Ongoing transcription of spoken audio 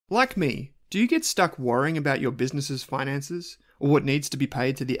Like me, do you get stuck worrying about your business's finances or what needs to be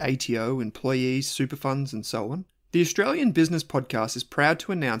paid to the ATO, employees, super funds, and so on? The Australian Business Podcast is proud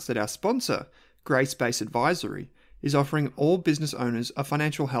to announce that our sponsor, Grace-Based Advisory, is offering all business owners a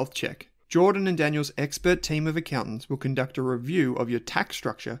financial health check. Jordan and Daniel's expert team of accountants will conduct a review of your tax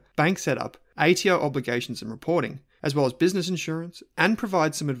structure, bank setup, ATO obligations and reporting, as well as business insurance, and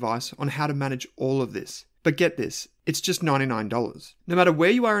provide some advice on how to manage all of this. But get this, it's just $99. No matter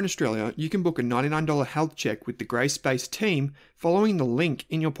where you are in Australia, you can book a $99 health check with the Grace-Based team following the link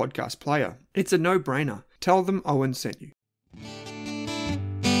in your podcast player. It's a no-brainer. Tell them Owen sent you.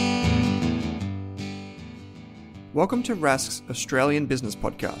 Welcome to Rask's Australian Business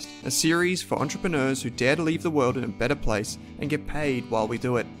Podcast, a series for entrepreneurs who dare to leave the world in a better place and get paid while we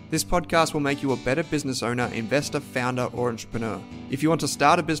do it. This podcast will make you a better business owner, investor, founder, or entrepreneur. If you want to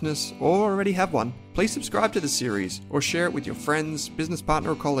start a business or already have one, please subscribe to the series or share it with your friends, business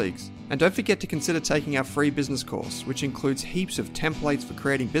partner, or colleagues. And don't forget to consider taking our free business course, which includes heaps of templates for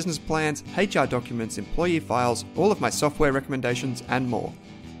creating business plans, HR documents, employee files, all of my software recommendations, and more.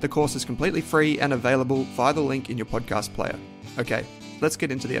 The course is completely free and available via the link in your podcast player. Okay, let's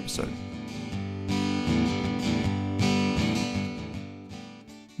get into the episode.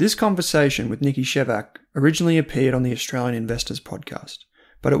 This conversation with Niki Scevak originally appeared on the Australian Investors Podcast,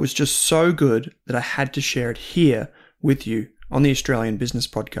 but it was just so good that I had to share it here with you on the Australian Business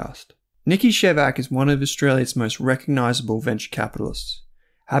Podcast. Niki Scevak is one of Australia's most recognisable venture capitalists,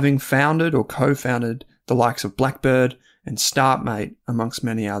 having founded or co-founded the likes of Blackbird and Startmate, amongst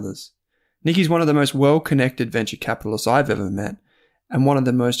many others. Niki's one of the most well-connected venture capitalists I've ever met, and one of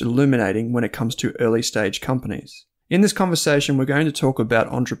the most illuminating when it comes to early-stage companies. In this conversation, we're going to talk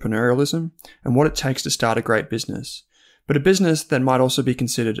about entrepreneurialism and what it takes to start a great business, but a business that might also be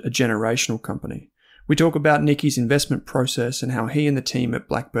considered a generational company. We talk about Niki's investment process and how he and the team at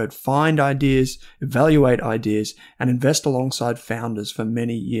Blackbird find ideas, evaluate ideas, and invest alongside founders for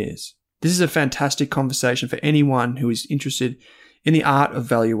many years. This is a fantastic conversation for anyone who is interested in the art of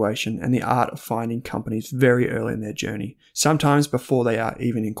valuation and the art of finding companies very early in their journey, sometimes before they are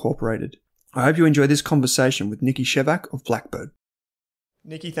even incorporated. I hope you enjoy this conversation with Niki Scevak of Blackbird.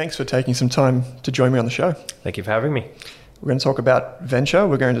 Niki, thanks for taking some time to join me on the show. Thank you for having me. We're going to talk about venture.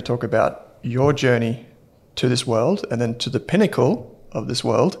 We're going to talk about your journey to this world and then to the pinnacle of this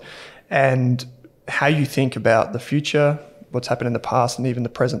world and how you think about the future, what's happened in the past and even the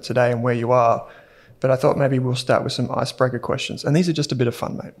present today and where you are. But I thought maybe we'll start with some icebreaker questions. And these are just a bit of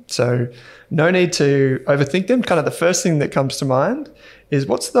fun, mate. So no need to overthink them. Kind of the first thing that comes to mind is,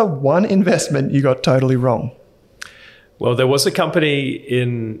 what's the one investment you got totally wrong? Well, there was a company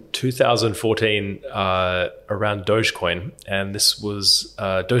in 2014 around Dogecoin. And this was,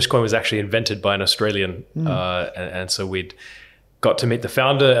 Dogecoin was actually invented by an Australian. And so we'd got to meet the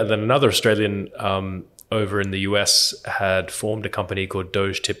founder, and then another Australian over in the US had formed a company called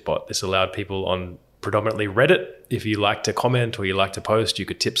Doge Tipbot. This allowed people on predominantly Reddit, if you like to comment or you like to post, you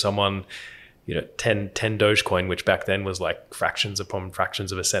could tip someone, 10 Dogecoin, which back then was like fractions upon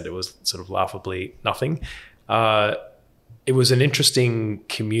fractions of a cent. It was sort of laughably nothing. It was an interesting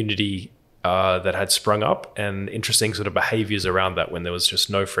community that had sprung up, and interesting sort of behaviors around that, when there was just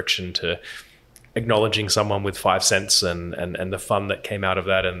no friction to acknowledging someone with 5 cents and the fun that came out of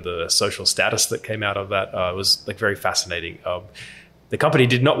that and the social status that came out of that was like very fascinating. The company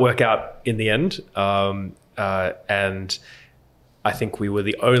did not work out in the end. And I think we were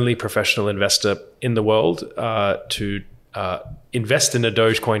the only professional investor in the world to invest in a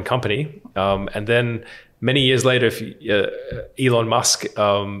Dogecoin company. And then many years later, Elon Musk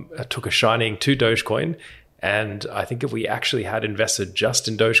took a shining to Dogecoin. And I think if we actually had invested just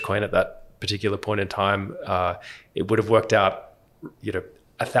in Dogecoin at that particular point in time, it would have worked out,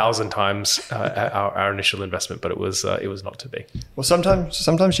 1,000 times our initial investment, but it was not to be. Well,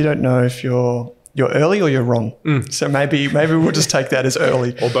 sometimes you don't know if you're early or you're wrong. So maybe we'll just take that as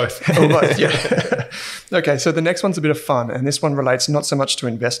early. Or both. Or both, yeah. Okay, so the next one's a bit of fun, and this one relates not so much to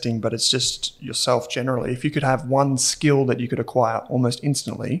investing, but it's just yourself generally. If you could have one skill that you could acquire almost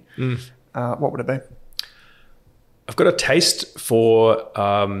instantly, what would it be? I've got a taste for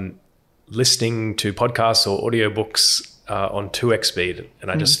listening to podcasts or audiobooks on 2x speed. And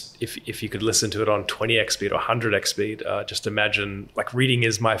I just, if you could listen to it on 20x speed or 100x speed, just imagine, like, reading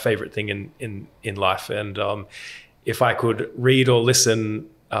is my favorite thing in life. And if I could read or listen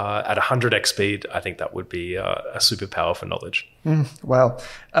at 100x speed, I think that would be a superpower for knowledge. Wow.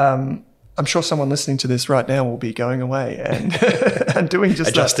 I'm I'm sure someone listening to this right now will be going away and, and doing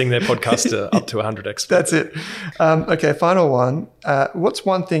just adjusting that. their podcast to up to 100x. That's it. Okay, final one. What's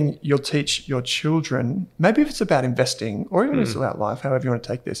one thing you'll teach your children, maybe if it's about investing or even if it's about life, however you want to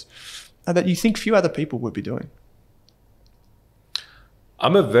take this, that you think few other people would be doing?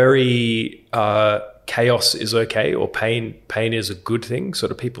 I'm a very chaos is okay, or pain is a good thing.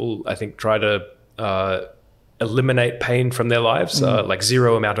 Sort of people, I think, try to eliminate pain from their lives. Like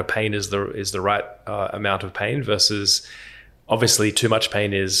zero amount of pain is the right amount of pain, versus obviously too much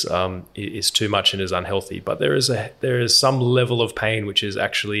pain is too much and is unhealthy. But there is some level of pain which is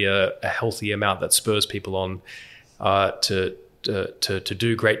actually a healthy amount that spurs people on to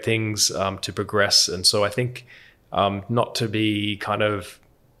do great things, to progress. And so I think not to be kind of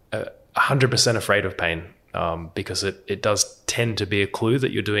 100% afraid of pain, because it does tend to be a clue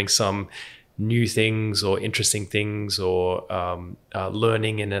that you're doing some new things or interesting things, or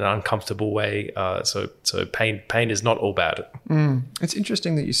learning in an uncomfortable way. So pain is not all bad. It's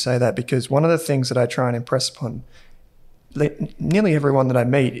interesting that you say that, because one of the things that I try and impress upon nearly everyone that I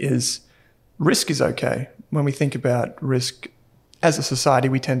meet is risk is okay. When we think about risk as a society,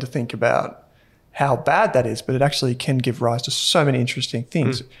 we tend to think about how bad that is, but it actually can give rise to so many interesting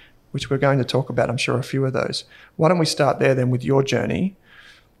things, which we're going to talk about, I'm sure, a few of those. Why don't we start there then with your journey?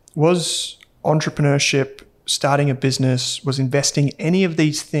 Was entrepreneurship, starting a business, was investing, any of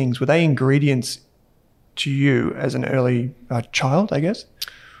these things, were they ingredients to you as an early child, I guess?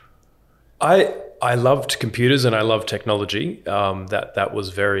 I loved computers and I loved technology. That was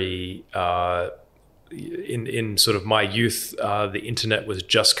very... in sort of my youth, the internet was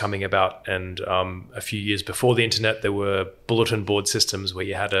just coming about, and a few years before the internet, there were bulletin board systems where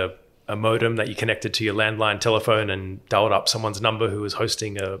you had a modem that you connected to your landline telephone and dialed up someone's number who was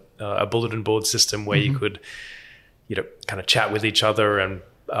hosting a bulletin board system where you could, kind of chat with each other and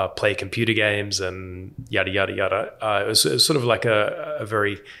play computer games and yada yada yada. It was sort of like a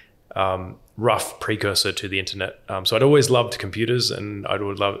very rough precursor to the internet. So I'd always loved computers, and I'd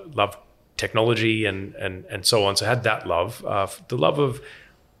always loved technology and so on. So I had that love. The love of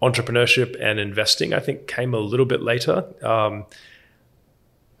entrepreneurship and investing, I think, came a little bit later.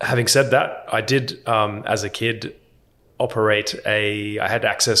 Having said that, I did, as a kid, I had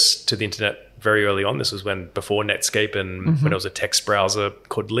access to the internet very early on. This was before Netscape and when it was a text browser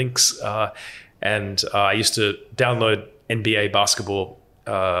called Lynx. And I used to download NBA basketball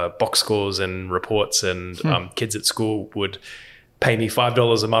box scores and reports, and kids at school would pay me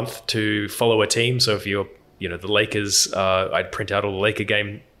 $5 a month to follow a team. So if you're, the Lakers, I'd print out all the Laker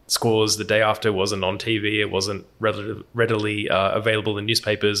game scores the day after. It wasn't on TV. It wasn't readily available in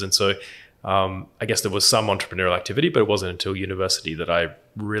newspapers. And so I guess there was some entrepreneurial activity, but it wasn't until university that I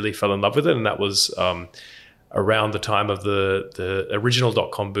really fell in love with it. And that was around the time of the original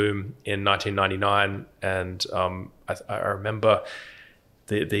dot-com boom in 1999. And I remember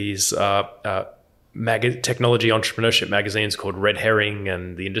these technology entrepreneurship magazines called Red Herring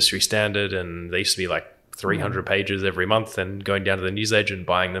and the Industry Standard, and they used to be like 300 pages every month, and going down to the newsagent,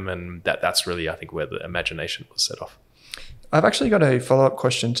 buying them, and that's really, I think, where the imagination was set off. I've actually got a follow-up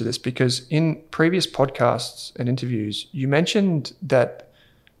question to this, because in previous podcasts and interviews, you mentioned that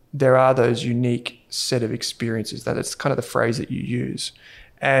there are those unique set of experiences, that it's kind of the phrase that you use.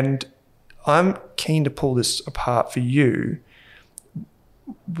 And I'm keen to pull this apart for you.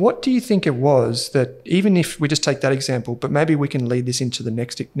 What do you think it was that, even if we just take that example, but maybe we can lead this into the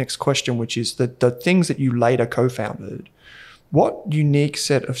next question, which is the things that you later co-founded, what unique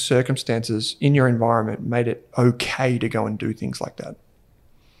set of circumstances in your environment made it okay to go and do things like that?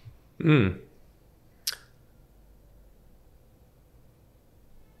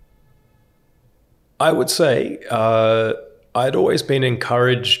 I would say I'd always been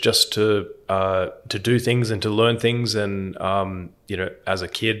encouraged just to do things and to learn things, and as a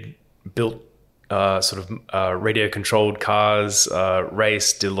kid, built sort of radio controlled cars,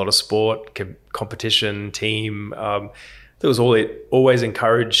 raced, did a lot of sport, competition, team. There was always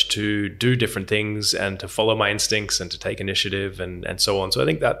encouraged to do different things and to follow my instincts and to take initiative and so on. So I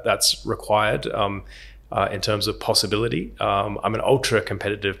think that's required in terms of possibility. I'm an ultra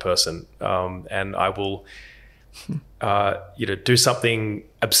competitive person, and I will do something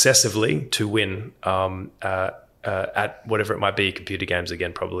obsessively to win at whatever it might be. Computer games,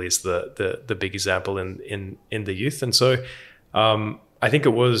 again, probably is the big example in the youth. And so I think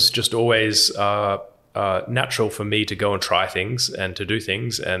it was just always natural for me to go and try things and to do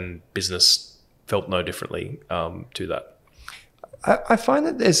things, and business felt no differently to that. I find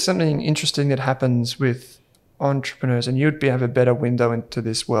that there's something interesting that happens with entrepreneurs, and you'd have a better window into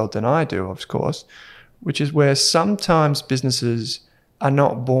this world than I do, of course, which is where sometimes businesses are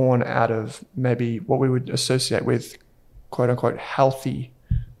not born out of maybe what we would associate with quote unquote healthy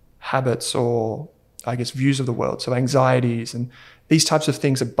habits or I guess views of the world. So anxieties and these types of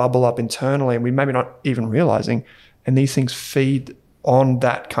things that bubble up internally and we maybe not even realizing, and these things feed on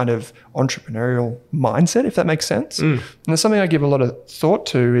that kind of entrepreneurial mindset, if that makes sense. And there's something I give a lot of thought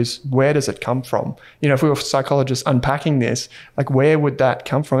to is where does it come from? You know, if we were psychologists unpacking this, like where would that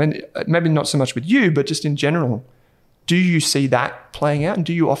come from? And maybe not so much with you, but just in general, do you see that playing out? And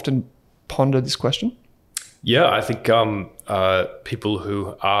do you often ponder this question? Yeah, I think people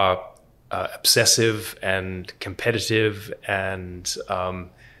who are obsessive and competitive and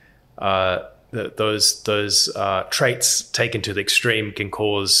those traits taken to the extreme can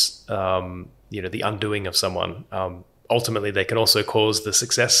cause the undoing of someone. Ultimately, they can also cause the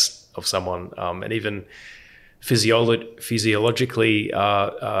success of someone, and even physiologically,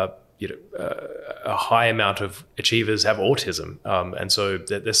 a high amount of achievers have autism, and so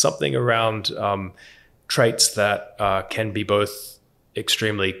there's something around traits that can be both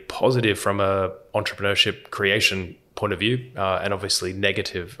extremely positive from a entrepreneurship creation point of view, and obviously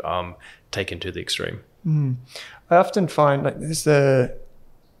negative taken to the extreme. I often find like there's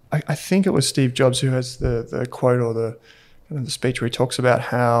I think it was Steve Jobs who has the quote or the speech where he talks about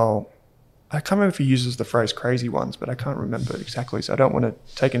how, I can't remember if he uses the phrase crazy ones, but I can't remember exactly, so I don't want to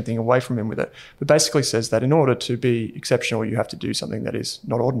take anything away from him with it, but basically says that in order to be exceptional, you have to do something that is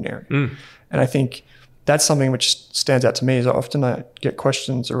not ordinary. And I think that's something which stands out to me is often I get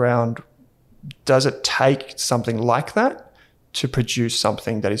questions around, does it take something like that to produce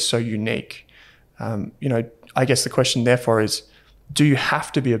something that is so unique? I guess the question therefore is, do you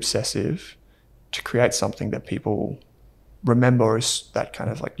have to be obsessive to create something that people remember as that kind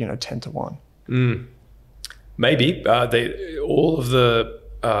of 10 to 1? Maybe. All of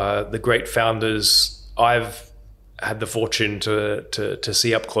the great founders I've had the fortune to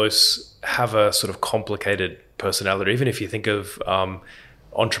see up close have a sort of complicated personality. Even if you think of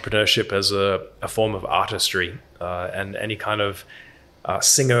entrepreneurship as a form of artistry, and any kind of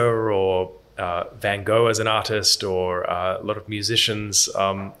singer or Van Gogh as an artist, or a lot of musicians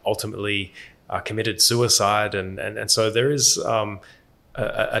ultimately committed suicide, and so there is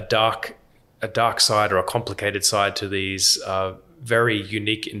a dark side or a complicated side to these very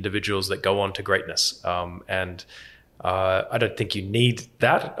unique individuals that go on to greatness, and I don't think you need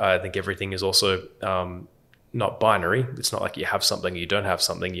that. I think everything is also not binary. It's not like you have something or you don't have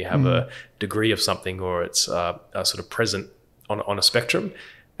something. You have a degree of something, or it's sort of present on a spectrum.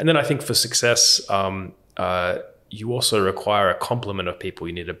 And then I think for success, you also require a complement of people.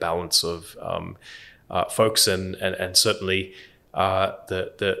 You need a balance of folks, and certainly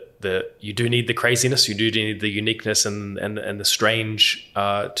you do need the craziness, you do need the uniqueness and the strange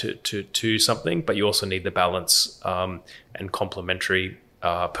to something, but you also need the balance and complementary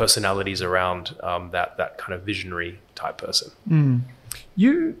personalities around that kind of visionary type person.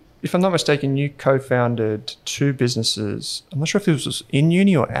 You, if I'm not mistaken, you co-founded 2 businesses. I'm not sure if this was in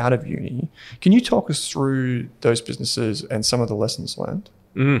uni or out of uni. Can you talk us through those businesses and some of the lessons learned?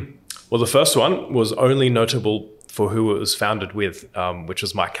 Well, the first one was only notable for who it was founded with, which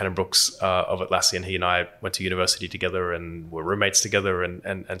was Mike Cannon-Brookes of Atlassian. He and I went to university together and were roommates together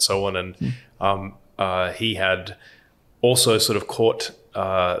and so on. And he had also sort of caught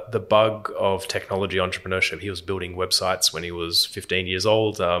the bug of technology entrepreneurship. He was building websites when he was 15 years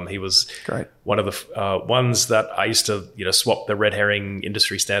old. He was one of the ones that I used to swap the red herring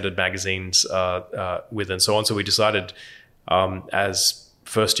industry standard magazines with and so on. So we decided as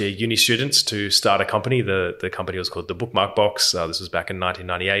first-year uni students to start a company. The company was called the Bookmark Box. This was back in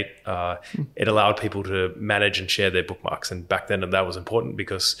 1998. It allowed people to manage and share their bookmarks. And back then that was important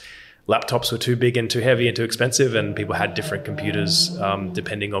because laptops were too big and too heavy and too expensive, and people had different computers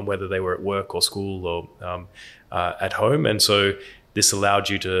depending on whether they were at work or school or at home. And so this allowed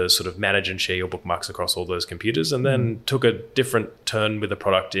you to sort of manage and share your bookmarks across all those computers, and then took a different turn with the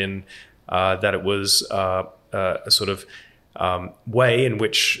product in that it was a sort of way in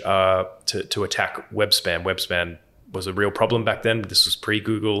which to attack web spam. Web spam was a real problem back then. This was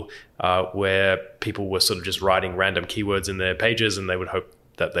pre-Google, where people were sort of just writing random keywords in their pages, and they would hope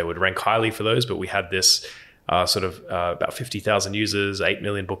that they would rank highly for those. But we had this sort of about 50,000 users, 8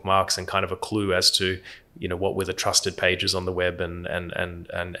 million bookmarks, and kind of a clue as to what were the trusted pages on the web, and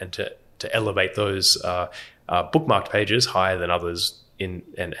to elevate those bookmarked pages higher than others.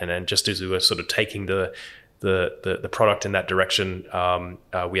 And just as we were sort of taking the product in that direction,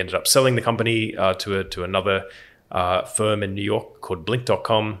 we ended up selling the company to another firm in New York called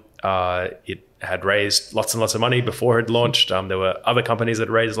Blink.com. It had raised lots and lots of money before it launched. There were other companies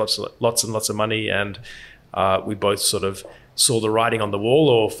that raised lots and lots of money, and we both sort of saw the writing on the wall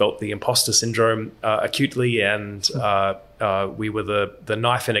or felt the imposter syndrome acutely, and we were the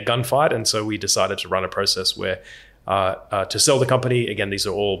knife in a gunfight. And so we decided to run a process where to sell the company. Again, these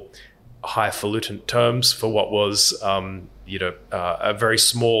are all highfalutin terms for what was a very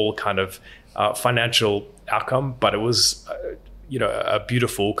small kind of financial outcome, but it was a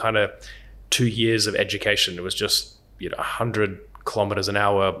beautiful kind of 2 years of education. It was just 100 kilometers an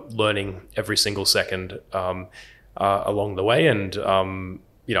hour, learning every single second along the way. And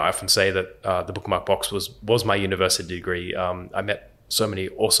I often say that the Bookmark Box was my university degree. I met so many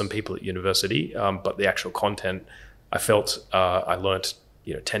awesome people at university, but the actual content, I felt I learnt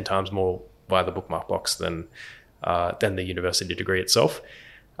 10 times more via the Bookmark Box than the university degree itself.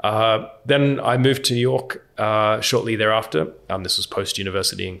 Then I moved to New York shortly thereafter. This was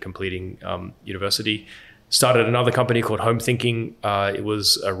post-university and completing university. Started another company called Home Thinking. It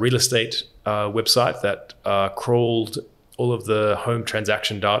was a real estate website that crawled all of the home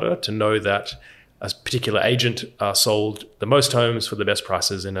transaction data to know that a particular agent sold the most homes for the best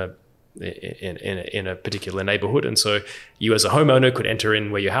prices in a particular neighborhood. And so you as a homeowner could enter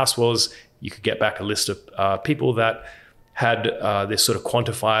in where your house was. You could get back a list of people that had this sort of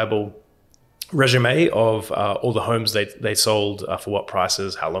quantifiable resume of all the homes they sold, for what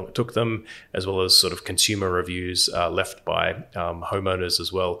prices, how long it took them, as well as sort of consumer reviews left by homeowners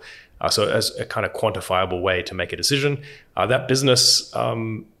as well. So as a kind of quantifiable way to make a decision. That business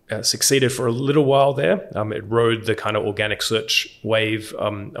succeeded for a little while there. It rode the kind of organic search wave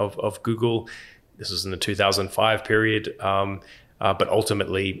of Google. This was in the 2005 period. But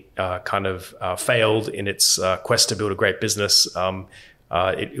ultimately failed in its quest to build a great business.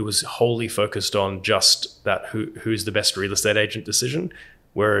 It was wholly focused on just that who's the best real estate agent decision,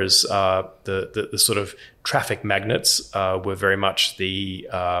 whereas the sort of traffic magnets were very much the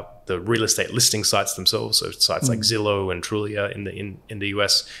real estate listing sites themselves. So sites like Zillow and Trulia in the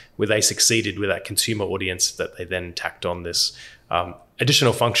US, where they succeeded with that consumer audience that they then tacked on this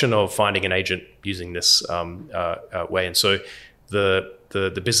additional function of finding an agent using this way. And so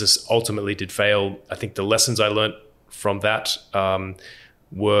the business ultimately did fail. I think the lessons I learned from that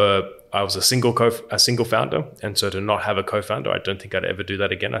were I was a single founder, and so to not have a co-founder, I don't think I'd ever do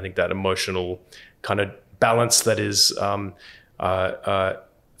that again. I think that emotional kind of balance that is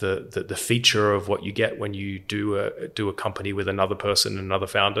the feature of what you get when you do a company with another person, another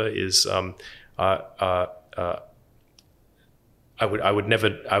founder, is I would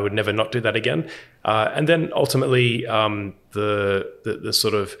never not do that again. And then ultimately, the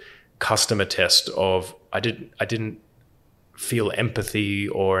sort of customer test of I didn't feel empathy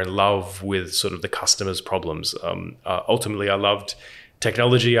or in love with sort of the customer's problems. Ultimately, I loved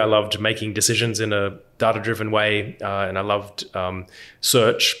technology. I loved making decisions in a data-driven way, and I loved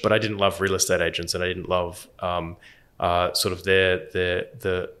search. But I didn't love real estate agents, and I didn't love sort of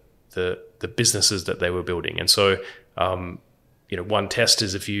the businesses that they were building. And so. One test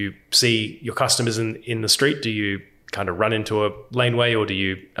is if you see your customers in the street, do you kind of run into a laneway or do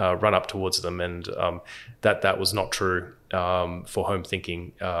you run up towards them? And that was not true for Home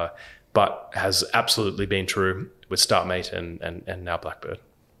Thinking, but has absolutely been true with Startmate and now Blackbird.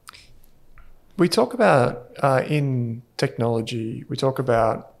 We talk about in technology, we talk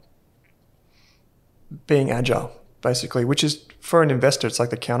about being agile, basically, which is for an investor, it's like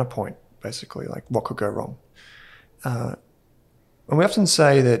the counterpoint, basically, like what could go wrong. And we often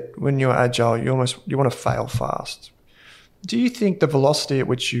say that when you're agile, you want to fail fast. Do you think the velocity at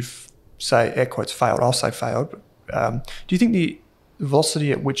which you say, air quotes, failed, I'll say failed, but, do you think the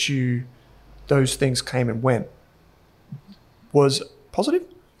velocity at which those things came and went was positive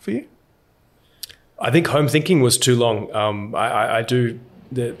for you? I think Home Thinking was too long.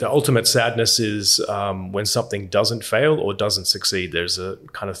 The ultimate sadness is when something doesn't fail or doesn't succeed. There's a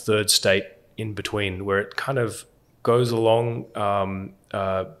kind of third state in between where it kind of goes along,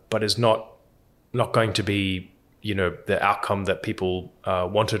 but is not going to be, the outcome that people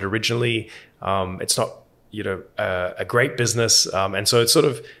wanted originally. It's not, a great business, and so it's sort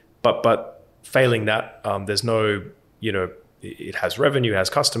of, but failing that, there's no, it has revenue, it has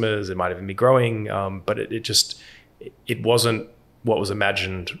customers, it might even be growing, but it wasn't what was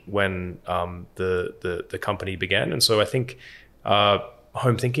imagined when the company began. And so I think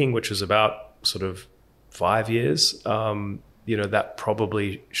Home Thinking, which was about sort of 5 years, that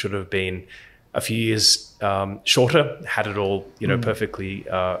probably should have been a few years shorter, had it all, perfectly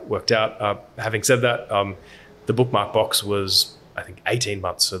worked out. Having said that, the Bookmark Box was, I think, 18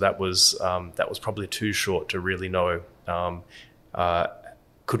 months. So that was probably too short to really know,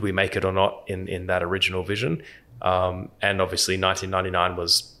 could we make it or not in that original vision. And obviously 1999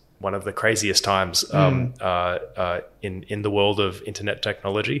 was one of the craziest times in the world of internet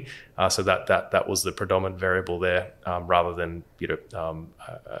technology. So that was the predominant variable there, rather than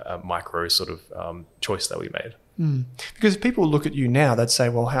a micro sort of choice that we made. Because if people look at you now, they'd say,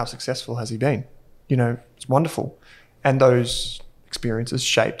 well, how successful has he been? It's wonderful. And those experiences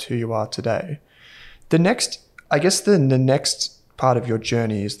shaped who you are today. The next part of your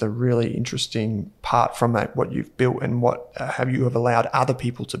journey is the really interesting part from what you've built and what you have allowed other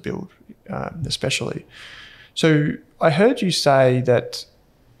people to build, especially. So I heard you say that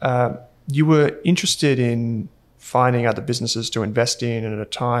you were interested in finding other businesses to invest in, and at a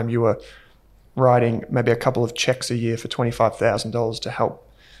time you were writing maybe a couple of checks a year for $25,000 to help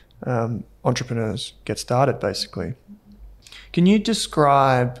entrepreneurs get started, basically. Can you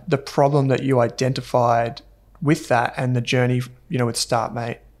describe the problem that you identified with that and the journey, with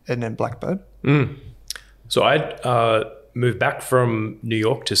Startmate and then Blackbird? So I moved back from New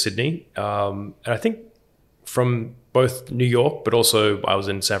York to Sydney, and I think from both New York, but also I was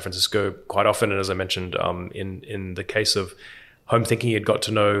in San Francisco quite often. And as I mentioned, in the case of home thinking, you'd got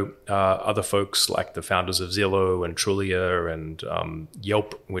to know other folks like the founders of Zillow and Trulia and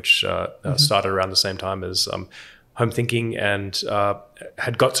Yelp, which started around the same time as home thinking, and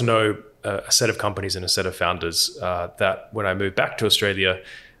had got to know a set of companies and a set of founders that when I moved back to Australia,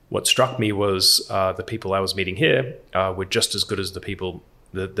 what struck me was the people I was meeting here were just as good as the people,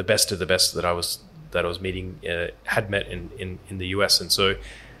 the best of the best that I was meeting had met in the US. And so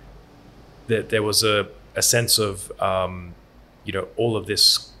there was a sense of all of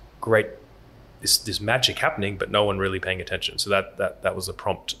this great this magic happening, but no one really paying attention. So that was a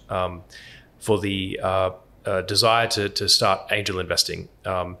prompt for the desire to start angel investing.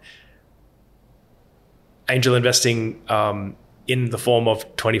 Angel investing in the form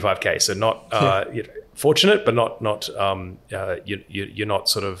of 25K. So not fortunate, but not you're not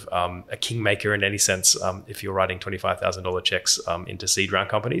sort of a kingmaker in any sense if you're writing $25,000 checks into seed round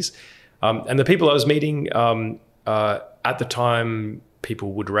companies. And the people I was meeting at the time,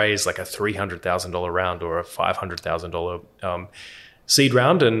 people would raise like a $300,000 round or a $500,000 seed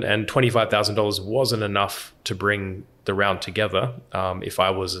round, and $25,000 wasn't enough to bring the round together. If I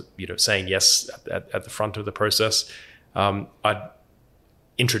was, saying yes at the front of the process, I'd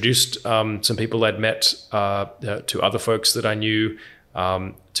introduced some people I'd met to other folks that I knew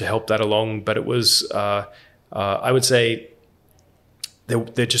to help that along. But it was, I would say,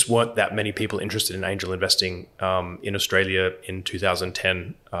 there just weren't that many people interested in angel investing in Australia in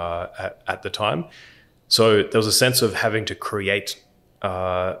 2010 at the time. So there was a sense of having to create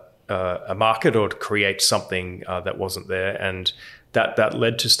a market or to create something that wasn't there, and that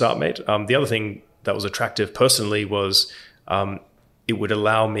led to Startmate. The other thing that was attractive personally was it would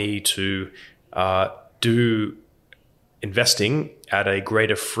allow me to do investing at a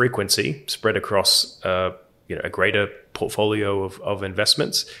greater frequency, spread across a greater portfolio of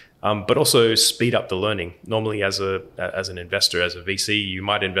investments, but also speed up the learning. Normally, as an investor, as a VC, you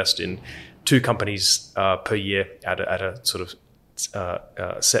might invest in 2 companies per year at a sort of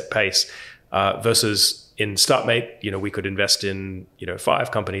set pace, versus in Startmate, we could invest in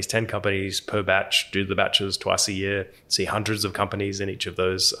 5 companies, 10 companies per batch, do the batches twice a year, see hundreds of companies in each of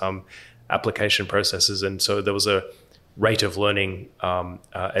those application processes, and so there was a rate of learning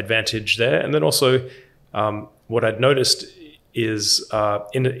advantage there. And then also, what I'd noticed is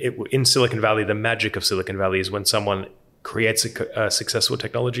in Silicon Valley, the magic of Silicon Valley is when someone creates a successful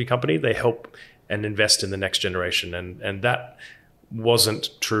technology company, they help and invest in the next generation, and that wasn't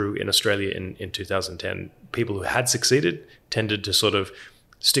true in Australia in 2010. People who had succeeded tended to sort of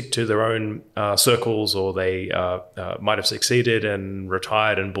stick to their own circles, or they might have succeeded and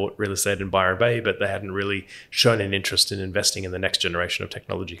retired and bought real estate in Byron Bay, but they hadn't really shown an interest in investing in the next generation of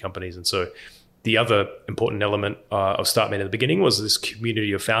technology companies. And so the other important element of Startmate at the beginning was this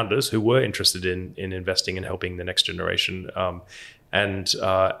community of founders who were interested in investing and helping the next generation. And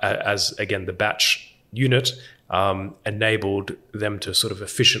as, again, the batch unit enabled them to sort of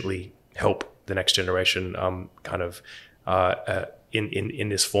efficiently help the next generation in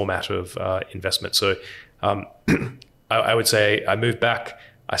this format of investment. So I would say I moved back,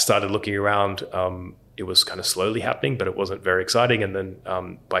 I started looking around. It was kind of slowly happening, but it wasn't very exciting. And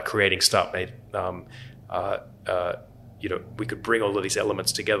then by creating Startmate, we could bring all of these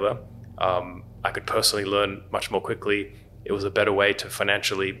elements together. I could personally learn much more quickly. It was a better way to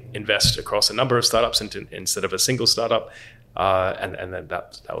financially invest across a number of startups instead of a single startup. And then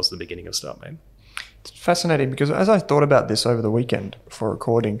that was the beginning of Startmate. It's fascinating because as I thought about this over the weekend before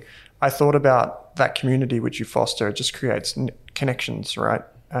recording, I thought about that community which you foster. It just creates connections, right?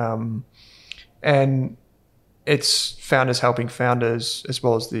 And it's founders helping founders as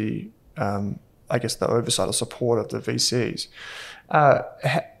well as the, I guess, the oversight or support of the VCs.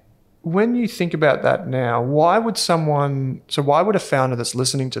 When you think about that now, why would a founder that's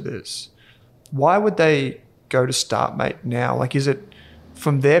listening to this, why would they go to Startmate now? Like, is it,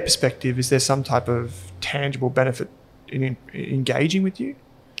 from their perspective, is there some type of tangible benefit in engaging with you?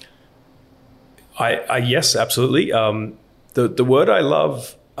 Yes, absolutely. The word I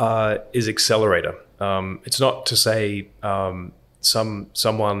love is accelerator. It's not to say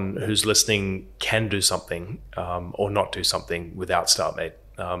someone who's listening can do something or not do something without Startmate.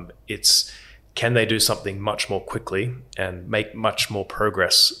 It's, can they do something much more quickly and make much more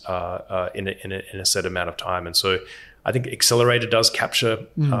progress in a set amount of time? And so I think accelerator does capture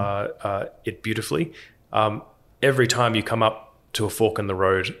it beautifully. Every time you come up to a fork in the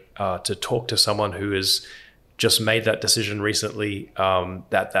road to talk to someone who has just made that decision recently,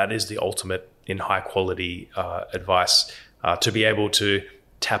 that is the ultimate in high quality advice, to be able to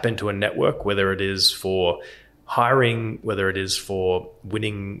tap into a network, whether it is for hiring, whether it is for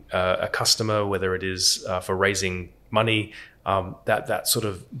winning a customer, whether it is for raising money, that sort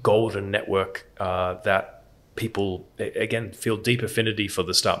of golden network that people, again, feel deep affinity for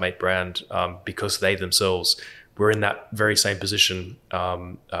the Startmate brand because they themselves were in that very same position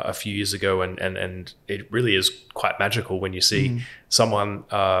a few years ago. And it really is quite magical when you see someone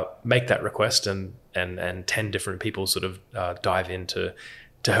make that request and 10 different people sort of dive in to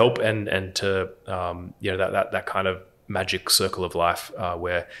help and to, that kind of magic circle of life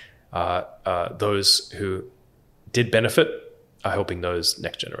where those who did benefit are helping those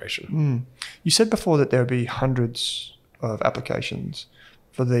next generation. You said before that there would be hundreds of applications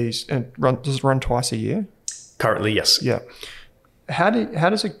for these, and does it run twice a year? Currently, yes. Yeah. How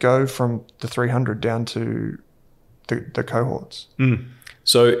does it go from the 300 down to the cohorts?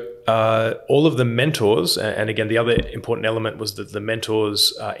 So all of the mentors, and again, the other important element was that the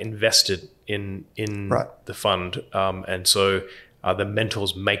mentors invested in the fund, and so the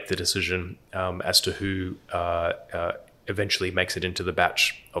mentors make the decision as to who eventually makes it into the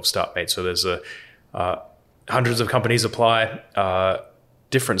batch of Startmate. So there's hundreds of companies apply.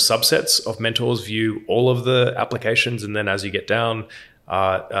 Different subsets of mentors view all of the applications, and then as you get down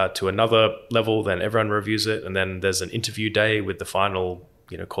to another level, then everyone reviews it, and then there's an interview day with the final,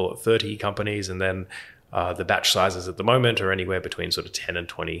 call it 30 companies, and then the batch sizes at the moment are anywhere between sort of 10 and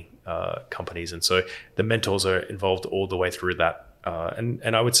 20 companies, and so the mentors are involved all the way through that.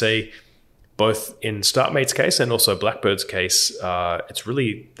 And I would say both in Startmate's case and also Blackbird's case, it's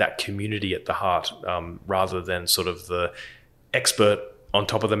really that community at the heart, rather than sort of the expert on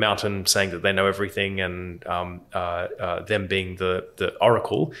top of the mountain saying that they know everything and them being the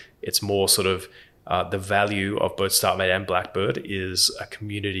oracle. It's more sort of the value of both Startmate and Blackbird is a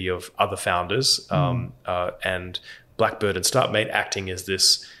community of other founders, and Blackbird and Startmate acting as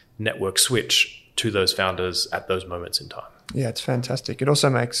this network switch to those founders at those moments in time. Yeah, it's fantastic.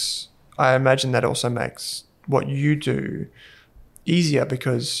 I imagine that also makes what you do easier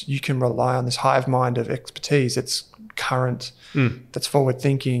because you can rely on this hive mind of expertise that's current, that's forward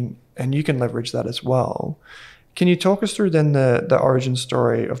thinking, and you can leverage that as well. Can you talk us through then the origin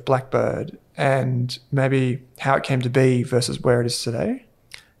story of Blackbird and maybe how it came to be versus where it is today?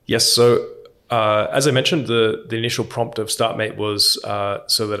 Yes. So as I mentioned, the initial prompt of Startmate was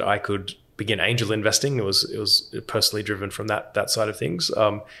so that I could begin angel investing. It was personally driven from that side of things.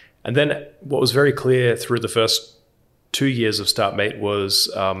 And then what was very clear through the first 2 years of Startmate was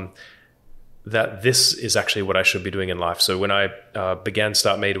that this is actually what I should be doing in life. So when I began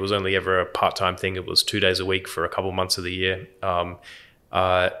Startmate, it was only ever a part-time thing. It was 2 days a week for a couple months of the year. And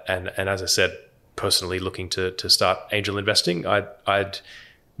as I said, personally looking to start angel investing, I'd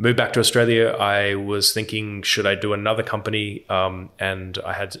moved back to Australia. I was thinking, should I do another company? And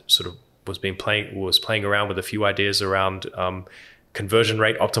I had sort of was playing around with a few ideas around conversion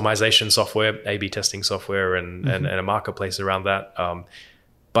rate optimization software, A/B testing software, and a marketplace around that.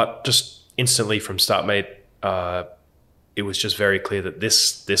 But just instantly from Startmate, it was just very clear that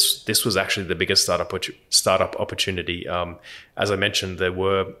this was actually the biggest startup opportunity. As I mentioned, there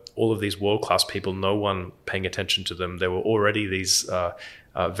were all of these world-class people, no one paying attention to them. There were already these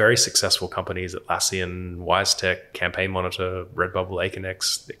very successful companies, Atlassian, WiseTech, Campaign Monitor, Redbubble,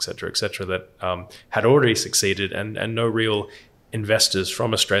 Aconex, et cetera, that had already succeeded, and no real investors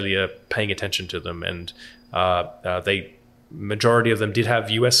from Australia paying attention to them. And majority of them did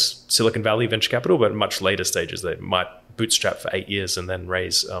have US Silicon Valley venture capital, but at much later stages. They might bootstrap for 8 years and then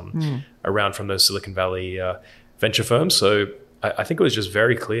raise around from those Silicon Valley venture firms. So I think it was just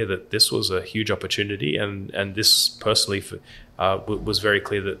very clear that this was a huge opportunity, and this personally was very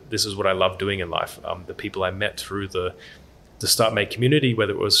clear that this is what I love doing in life. The people I met through the Startmate community,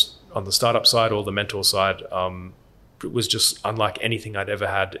 whether it was on the startup side or the mentor side, it was just unlike anything I'd ever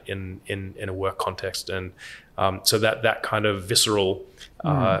had in a work context. And so that kind of visceral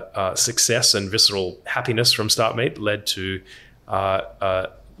success and visceral happiness from Startmate led to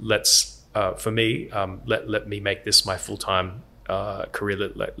for me, let me make this my full-time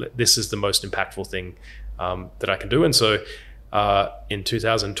career. This is the most impactful thing that I can do. And so in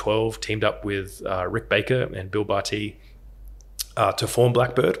 2012, teamed up with Rick Baker and Bill Barty to form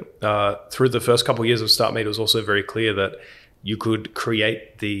Blackbird. Through the first couple of years of Startmate, it was also very clear that you could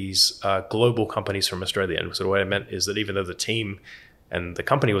create these global companies from Australia. And so what I meant is that even though the team and the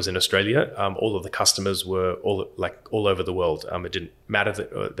company was in Australia, all of the customers were all over the world. It didn't matter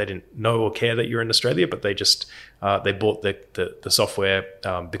that they didn't know or care that you're in Australia, but they just they bought the software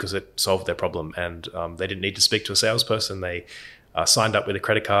because it solved their problem, and they didn't need to speak to a salesperson. They signed up with a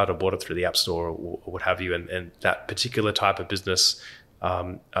credit card or bought it through the App Store or what have you. And that particular type of business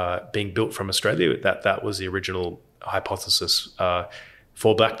being built from Australia, that was the original hypothesis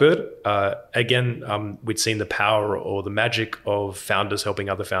for Blackbird. Again, we'd seen the power or the magic of founders helping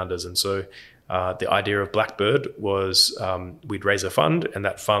other founders. And so the idea of Blackbird was we'd raise a fund, and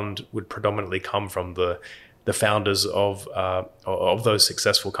that fund would predominantly come from the founders of those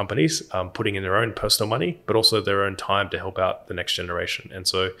successful companies, putting in their own personal money, but also their own time to help out the next generation. And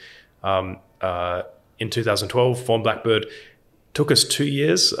so in 2012, formed Blackbird. Took us 2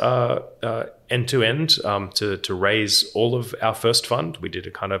 years end to end to raise all of our first fund. We did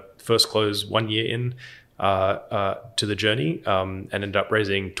a kind of first close 1 year in to the journey and ended up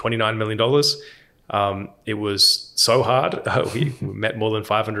raising $29 million. It was so hard. We met more than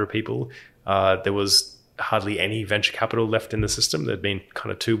 500 people. There was hardly any venture capital left in the system. There'd been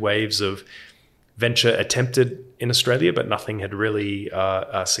kind of 2 waves of venture attempted in Australia, but nothing had really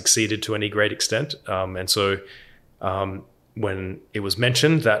succeeded to any great extent. And so when it was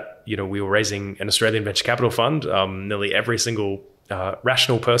mentioned that we were raising an Australian venture capital fund, nearly every single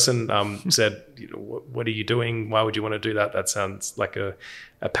rational person said, "What are you doing? Why would you want to do that? That sounds like a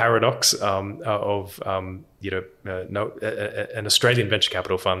paradox of no, an Australian venture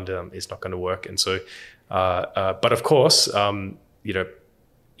capital fund is not going to work." And so, but of course,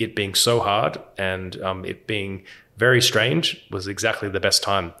 it being so hard and it being very strange was exactly the best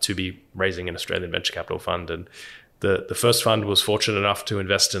time to be raising an Australian venture capital fund. And the first fund was fortunate enough to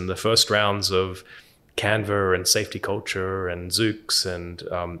invest in the first rounds of Canva and Safety Culture and Zoox and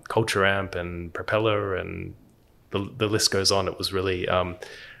Culture Amp and Propeller, and the list goes on. It was really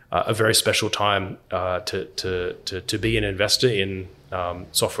a very special time to be an investor in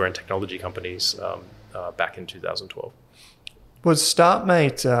software and technology companies back in 2012. Was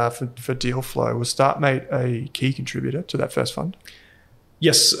Startmate, for deal flow, was Startmate a key contributor to that first fund?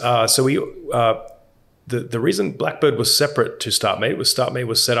 Yes. So we... The reason Blackbird was separate to Startmate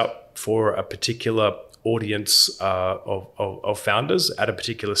was set up for a particular audience of founders at a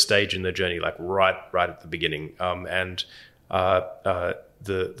particular stage in their journey, like right at the beginning, and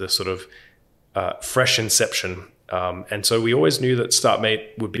the sort of fresh inception. And so we always knew that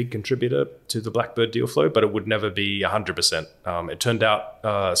Startmate would be a contributor to the Blackbird deal flow, but it would never be 100%. It turned out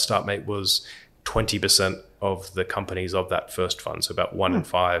Startmate was 20% of the companies of that first fund. So about 1 in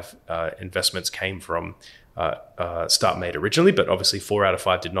 5 investments came from Startmate originally, but obviously 4 out of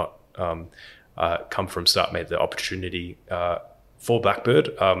 5 did not come from Startmate. The opportunity for Blackbird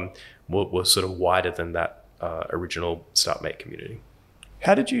was sort of wider than that original Startmate community.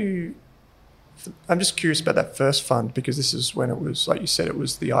 How did you... I'm just curious about that first fund, because this is when it was, like you said, it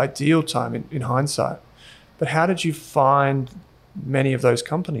was the ideal time in hindsight. But how did you find many of those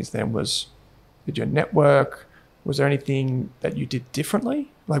companies then? Did your network, was there anything that you did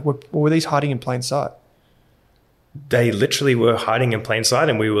differently? Like, were these hiding in plain sight? They literally were hiding in plain sight,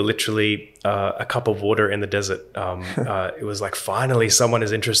 and we were literally a cup of water in the desert. It was like, finally someone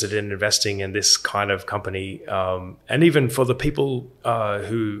is interested in investing in this kind of company. And even for the people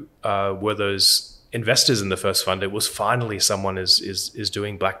who were those investors in the first fund, it was finally someone is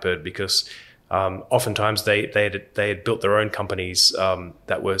doing Blackbird, because oftentimes they had built their own companies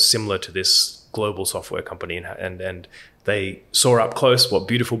that were similar to this global software company, and they saw up close what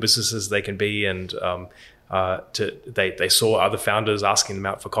beautiful businesses they can be, and they saw other founders asking them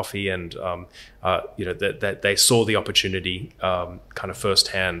out for coffee, and they saw the opportunity kind of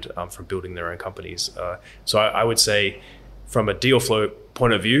firsthand from building their own companies. So I would say, from a deal flow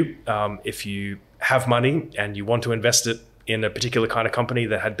point of view, if you have money and you want to invest it in a particular kind of company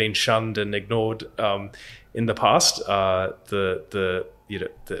that had been shunned and ignored in the past. There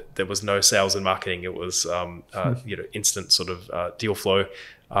was no sales and marketing. It was instant sort of deal flow,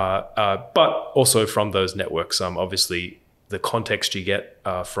 but also from those networks. Obviously, the context you get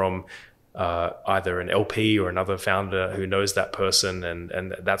from either an LP or another founder who knows that person,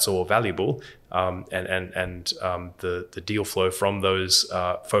 and that's all valuable. The deal flow from those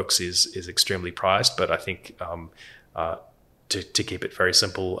folks is extremely prized. But I think to keep it very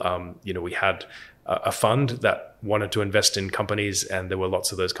simple, we had a fund that wanted to invest in companies, and there were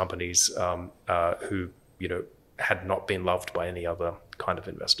lots of those companies who had not been loved by any other kind of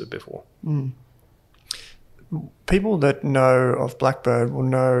investor before. People that know of Blackbird will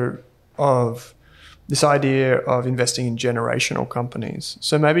know of this idea of investing in generational companies.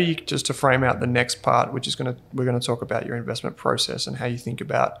 So maybe just to frame out the next part, which is we're going to talk about your investment process and how you think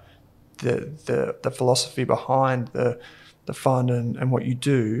about the philosophy behind the fund and what you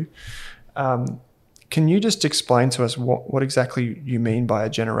do. Can you just explain to us what exactly you mean by a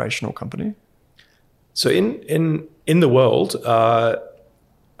generational company? So in the world, a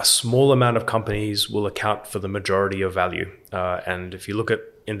small amount of companies will account for the majority of value. And if you look at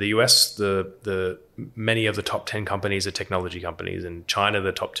in the US, the many of the top 10 companies are technology companies. In China,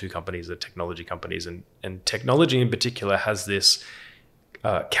 the top 2 companies are technology companies. And technology in particular has this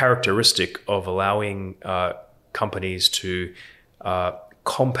characteristic of allowing companies to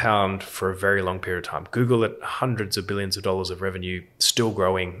compound for a very long period of time. Google at hundreds of billions of dollars of revenue, still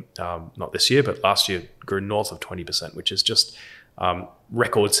growing, not this year, but last year grew north of 20%, which is just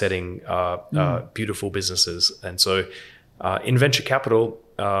record-setting, beautiful businesses. And so in venture capital,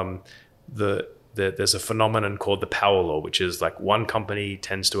 there's a phenomenon called the power law, which is like one company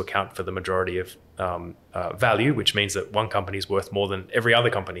tends to account for the majority of value, which means that one company is worth more than every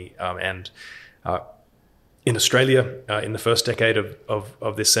other company. In Australia, in the first decade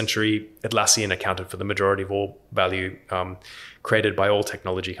of this century, Atlassian accounted for the majority of all value created by all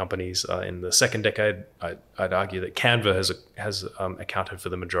technology companies. In the second decade, I'd argue that Canva has accounted for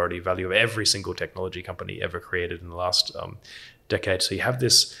the majority of value of every single technology company ever created in the last decade. So you have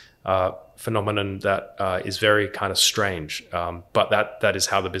this phenomenon that is very kind of strange, but that is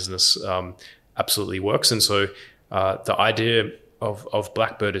how the business absolutely works. And so the idea of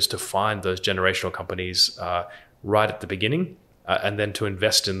Blackbird is to find those generational companies right at the beginning and then to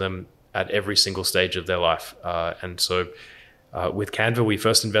invest in them at every single stage of their life. And so with Canva, we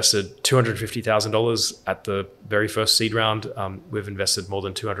first invested $250,000 at the very first seed round. We've invested more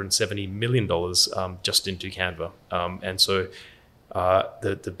than $270 million just into Canva. And so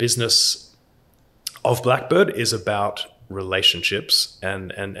the business of Blackbird is about relationships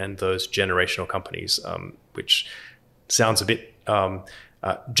and those generational companies, which sounds a bit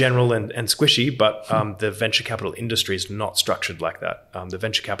general and squishy, but the venture capital industry is not structured like that. The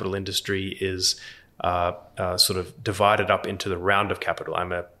venture capital industry is sort of divided up into the round of capital.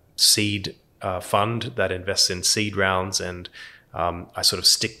 I'm a seed fund that invests in seed rounds, and I sort of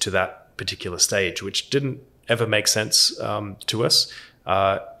stick to that particular stage, which didn't ever make sense to us.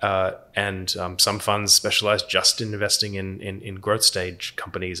 And some funds specialize just in investing in growth stage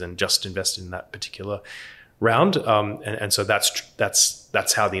companies and just invest in that particular round, and so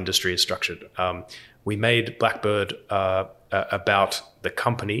that's how the industry is structured. We made Blackbird about the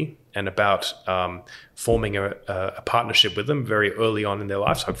company and about forming a partnership with them very early on in their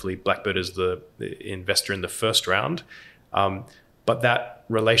lives. Hopefully, Blackbird is the investor in the first round, but that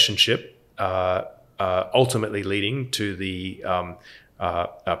relationship ultimately leading to the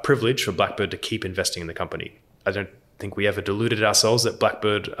privilege for Blackbird to keep investing in the company. I don't think we ever deluded ourselves that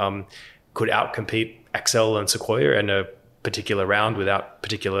Blackbird could outcompete Accel and Sequoia in a particular round without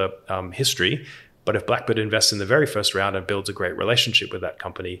particular history. But if Blackbird invests in the very first round and builds a great relationship with that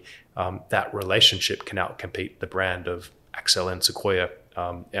company, that relationship can outcompete the brand of Accel and Sequoia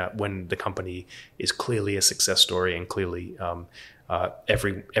when the company is clearly a success story and clearly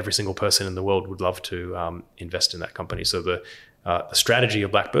every single person in the world would love to invest in that company. So the strategy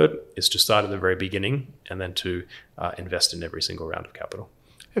of Blackbird is to start at the very beginning and then to invest in every single round of capital.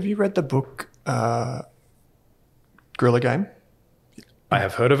 Have you read the book Gorilla Game? I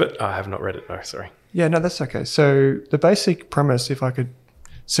have heard of it. I have not read it. No, sorry. Yeah, no, that's okay. So the basic premise, if I could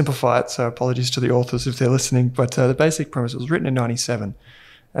simplify it, so apologies to the authors if they're listening, but the basic premise, it was written in 97,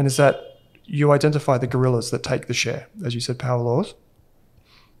 and is that you identify the gorillas that take the share, as you said, power laws,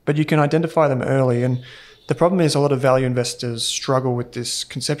 but you can identify them early. And the problem is a lot of value investors struggle with this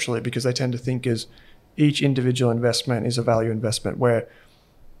conceptually because they tend to think as each individual investment is a value investment, where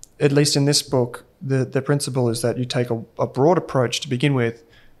at least in this book, the principle is that you take a broad approach to begin with,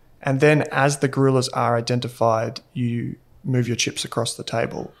 and then as the gorillas are identified, you move your chips across the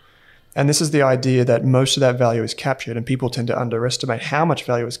table. And this is the idea that most of that value is captured, and people tend to underestimate how much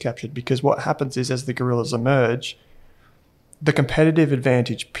value is captured, because what happens is as the gorillas emerge, the competitive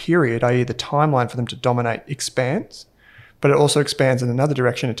advantage period, i.e. the timeline for them to dominate, expands, but it also expands in another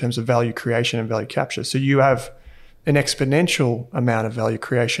direction in terms of value creation and value capture. So you have an exponential amount of value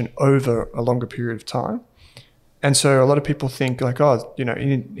creation over a longer period of time. And so a lot of people think like, oh, you know,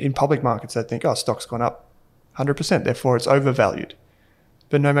 in public markets, they think, oh, stock's gone up 100%, therefore it's overvalued.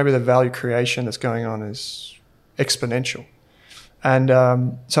 But no, maybe the value creation that's going on is exponential. And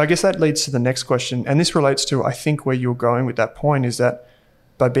so I guess that leads to the next question. And this relates to, I think, where you're going with that point is that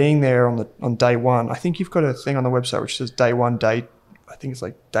by being there on day one, I think you've got a thing on the website which says day one, I think it's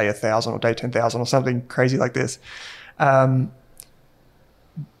like day 1,000 or day 10,000 or something crazy like this.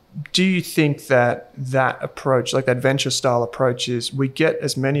 Do you think that approach, like that venture style approach, is we get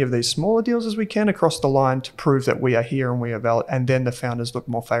as many of these smaller deals as we can across the line to prove that we are here and we are valid, and then the founders look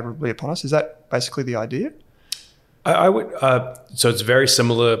more favorably upon us? Is that basically the idea? I would. So it's very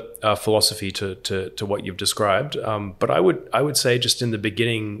similar philosophy to what you've described. But I would say just in the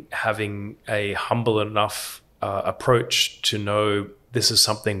beginning, having a humble enough approach to know this is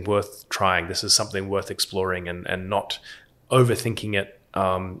something worth trying, this is something worth exploring, and not overthinking it.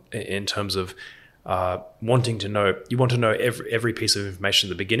 In terms of wanting to know, you want to know every piece of information at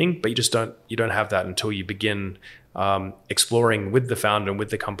the beginning, but you don't have that until you begin exploring with the founder and with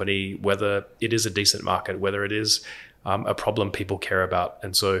the company whether it is a decent market, whether it is a problem people care about.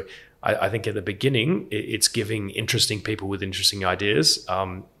 And so I think at the beginning, it's giving interesting people with interesting ideas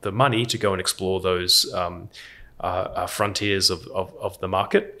the money to go and explore those frontiers of the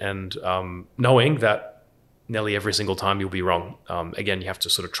market, and knowing that nearly every single time you'll be wrong. Again, you have to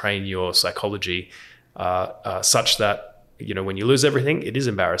sort of train your psychology such that, you know, when you lose everything, it is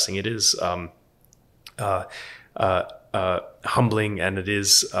embarrassing. It is humbling, and it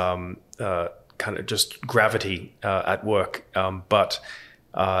is kind of just gravity at work. But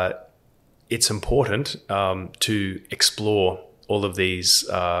it's important to explore all of these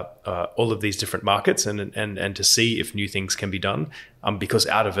different markets and to see if new things can be done, because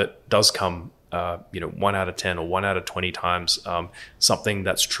out of it does come 1 out of 10 or 1 out of 20 times something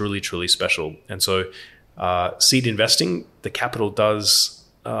that's truly, truly special. And so seed investing, the capital does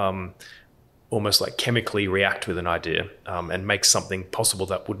almost like chemically react with an idea and make something possible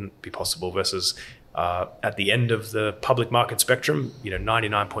that wouldn't be possible, versus at the end of the public market spectrum,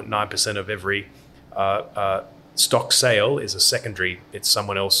 99.9% of every stock sale is a secondary. It's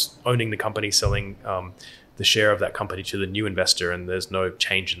someone else owning the company, selling the share of that company to the new investor, and there's no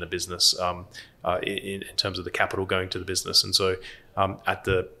change in the business in terms of the capital going to the business. And so at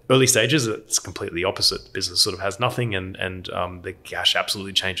the early stages, it's completely opposite. The business sort of has nothing, and the cash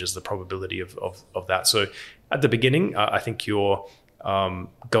absolutely changes the probability of that. So at the beginning, I think you're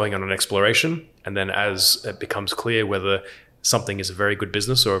going on an exploration, and then as it becomes clear whether something is a very good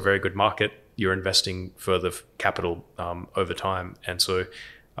business or a very good market, you're investing further capital over time. And so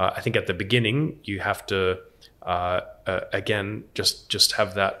I think at the beginning, you have to, again, just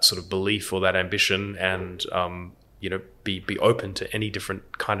have that sort of belief or that ambition, and, be open to any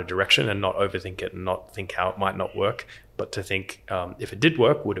different kind of direction, and not overthink it and not think how it might not work, but to think if it did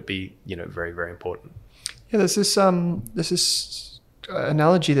work, would it be, very, very important. Yeah, there's this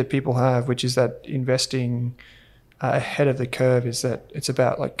analogy that people have, which is that investing ahead of the curve is that it's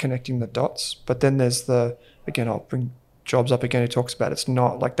about like connecting the dots. But then there's again, I'll bring Jobs up again, who talks about it's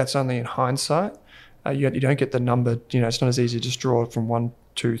not like that's only in hindsight. You don't get the number, it's not as easy to just draw from 1,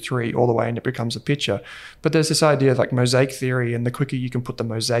 2, 3 all the way and it becomes a picture. But there's this idea of like mosaic theory, and the quicker you can put the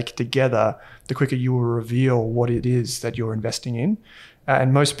mosaic together, the quicker you will reveal what it is that you're investing in.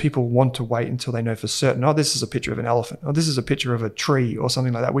 And most people want to wait until they know for certain, oh, this is a picture of an elephant, or this is a picture of a tree or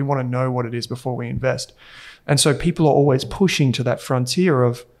something like that. We want to know what it is before we invest. And so people are always pushing to that frontier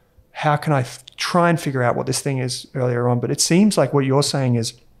of how can I try and figure out what this thing is earlier on. But it seems like what you're saying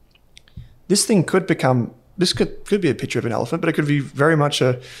is this thing could become, this could be a picture of an elephant, but it could be very much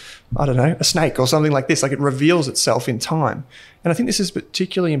a snake or something like this. Like it reveals itself in time. And I think this is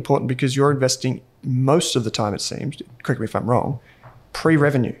particularly important because you're investing most of the time, it seems, correct me if I'm wrong,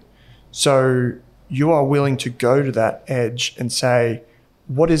 pre-revenue. So you are willing to go to that edge and say,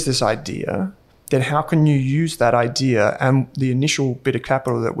 what is this idea? Then how can you use that idea and the initial bit of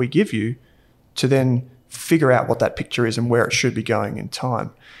capital that we give you to then figure out what that picture is and where it should be going in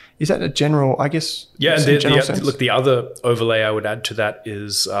time? Is that a general, I guess? Yeah, and look, the other overlay I would add to that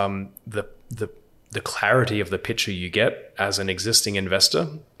is the the clarity of the picture you get as an existing investor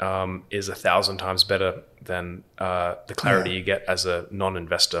is 1,000 times better than the clarity you get as a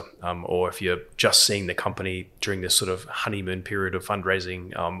non-investor. Or if you're just seeing the company during this sort of honeymoon period of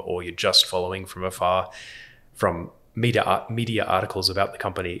fundraising, or you're just following from afar from media articles about the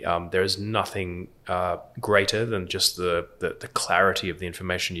company, there is nothing greater than just the clarity of the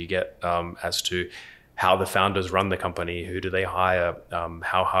information you get as to how the founders run the company, who do they hire,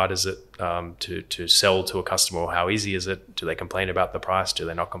 how hard is it to sell to a customer, or how easy is it? Do they complain about the price? Do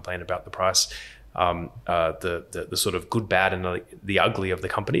they not complain about the price? The sort of good, bad, and the ugly of the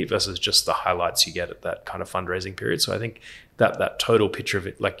company versus just the highlights you get at that kind of fundraising period. So I think that total picture of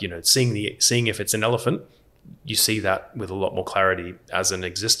it, like, seeing if it's an elephant, you see that with a lot more clarity as an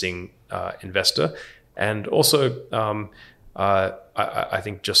existing investor. And also, I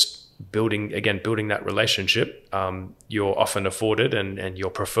think just building that relationship, you're often afforded and you're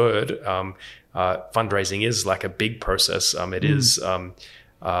preferred. Fundraising is like a big process. It is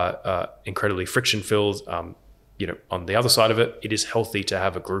incredibly friction filled. On the other side of it, it is healthy to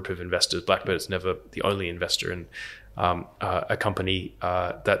have a group of investors. Blackbird is never the only investor in a company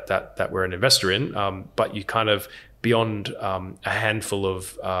that we're an investor in, but you kind of, beyond a handful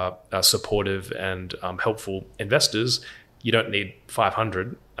of supportive and helpful investors, you don't need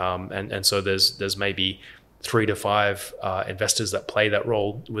 500, and so there's maybe 3 to 5 investors that play that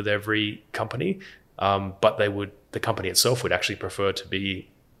role with every company, but the company itself would actually prefer to be,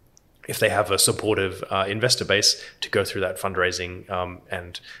 if they have a supportive investor base, to go through that fundraising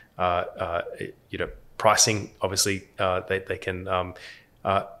and pricing. Obviously, they can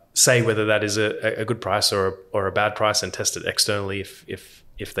say whether that is a good price or a bad price, and test it externally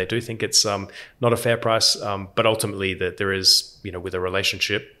if they do think it's not a fair price. But ultimately, that there is, with a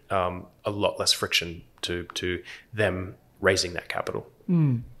relationship, a lot less friction to them raising that capital.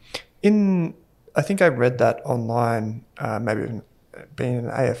 I think I read that online, maybe being an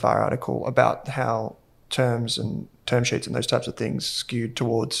AFR article, about how terms and term sheets and those types of things skewed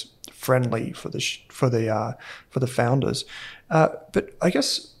towards friendly for the founders. But I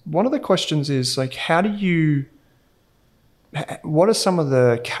guess one of the questions is, like, what are some of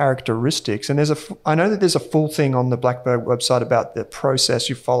the characteristics? And I know that there's a full thing on the Blackbird website about the process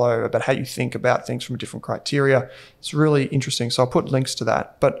you follow, about how you think about things from different criteria. It's really interesting. So I'll put links to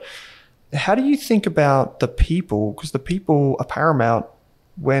that. But how do you think about the people? Because the people are paramount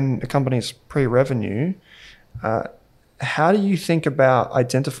when a company is pre-revenue. How do you think about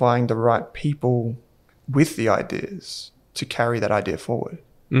identifying the right people with the ideas to carry that idea forward?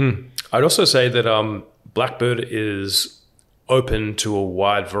 I'd also say that Blackbird is open to a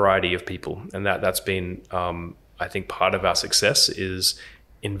wide variety of people, and that's been, I think, part of our success is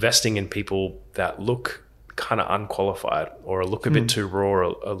investing in people that look kind of unqualified, or look a bit too raw,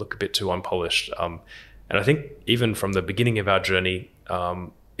 or look a bit too unpolished. And I think even from the beginning of our journey,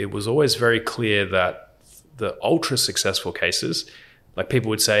 it was always very clear that the ultra successful cases, like, people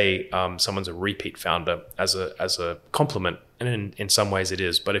would say someone's a repeat founder as a compliment, and in some ways it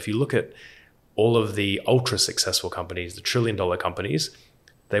is. But if you look at all of the ultra successful companies, the $1 trillion companies,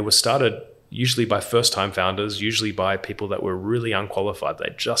 they were started usually by first-time founders, usually by people that were really unqualified.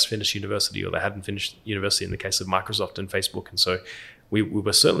 They just finished university, or they hadn't finished university in the case of Microsoft and Facebook. And so we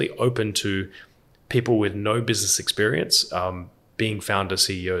were certainly open to people with no business experience being founder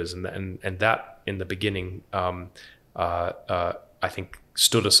CEOs. And that, in the beginning, I think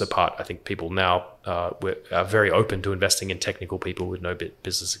stood us apart. I think people now are very open to investing in technical people with no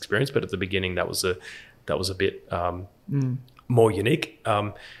business experience. But at the beginning, that was a bit more unique.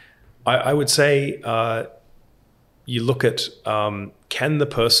 I would say you look at can the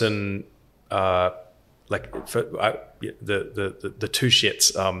person the two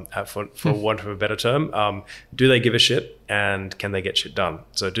shits, for want of a better term, do they give a shit, and can they get shit done?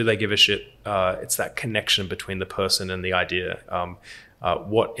 So do they give a shit? It's that connection between the person and the idea.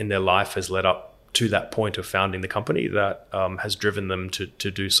 What in their life has led up to that point of founding the company that has driven them to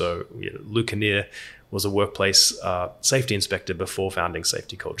do so. Lou Kinnear was a workplace safety inspector before founding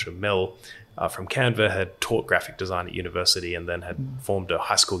Safety Culture. Mel from Canva had taught graphic design at university, and then had formed a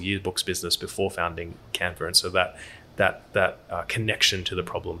high school yearbooks business before founding Canva. And so that connection to the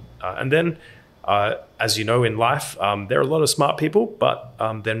problem. And then, as you know, in life, there are a lot of smart people, but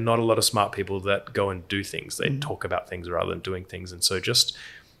there are not a lot of smart people that go and do things. They talk about things rather than doing things. And so just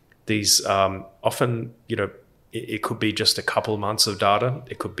these often, it could be just a couple of months of data.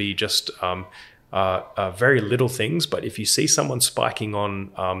 It could be just very little things. But if you see someone spiking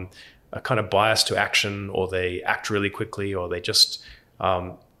on a kind of bias to action, or they act really quickly, or they just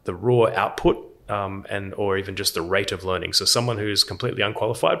the raw output and or even just the rate of learning. So someone who's completely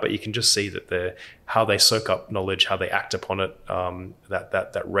unqualified, but you can just see that how they soak up knowledge, how they act upon it,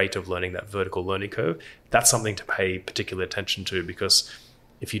 that rate of learning, that vertical learning curve, that's something to pay particular attention to, because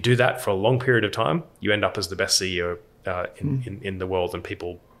if you do that for a long period of time, you end up as the best CEO in the world, and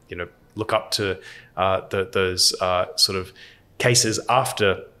people look up to those sort of cases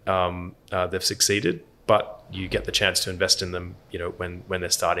after they've succeeded, but you get the chance to invest in them, when they're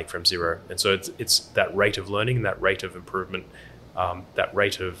starting from zero. And so it's that rate of learning, that rate of improvement, that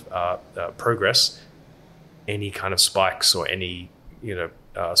rate of progress. Any kind of spikes or any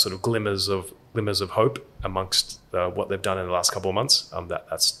sort of glimmers of hope amongst what they've done in the last couple of months.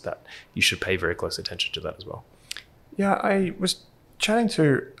 That you should pay very close attention to that as well. Yeah, I was chatting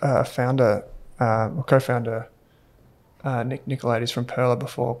to a founder or co-founder, Nick Nicolaides from Perla,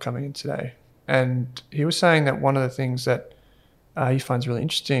 before coming in today. And he was saying that one of the things that he finds really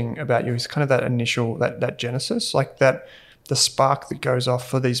interesting about you is kind of that initial, that genesis, like that, the spark that goes off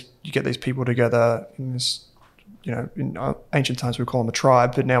for these, you get these people together in this, in ancient times we call them a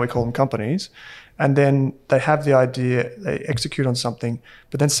tribe, but now we call them companies. And then they have the idea, they execute on something,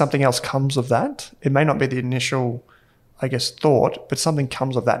 but then something else comes of that. It may not be the initial, I guess, thought, but something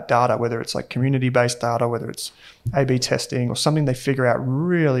comes of that data, whether it's like community-based data, whether it's A/B testing or something they figure out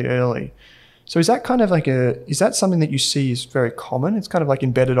really early. So is that kind of like is that something that you see is very common? It's kind of like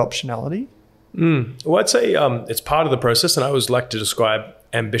embedded optionality? Well, I'd say it's part of the process, and I always like to describe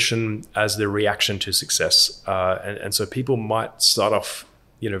ambition as the reaction to success. And so people might start off,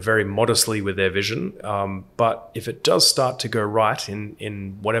 very modestly with their vision, but if it does start to go right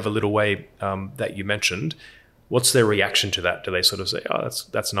in whatever little way that you mentioned, what's their reaction to that? Do they sort of say, "Oh,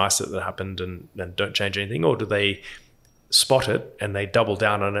 that's nice that happened," and don't change anything, or do they spot it and they double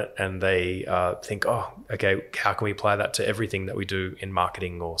down on it and they think, "Oh, okay, how can we apply that to everything that we do in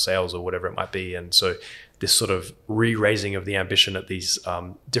marketing or sales or whatever it might be?" And so this sort of re-raising of the ambition at these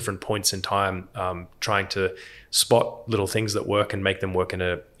different points in time, trying to spot little things that work and make them work in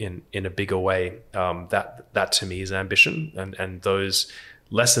a bigger way. That to me is ambition, and those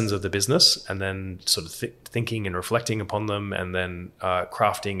lessons of the business, and then sort of thinking and reflecting upon them, and then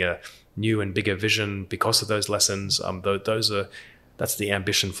crafting a new and bigger vision because of those lessons. That's the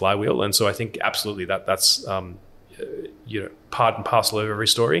ambition flywheel. And so I think absolutely that's part and parcel of every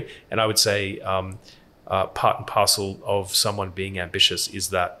story. And I would say part and parcel of someone being ambitious is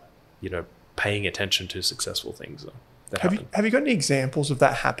that paying attention to successful things that happen. Have you got any examples of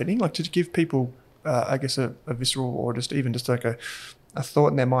that happening? Like, to give people, I guess, a visceral, or just like a thought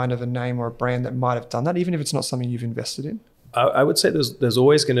in their mind of a name or a brand that might have done that, even if it's not something you've invested in? I would say there's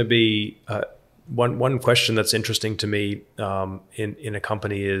always going to be one question that's interesting to me in a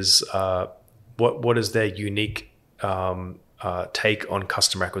company is what is their unique take on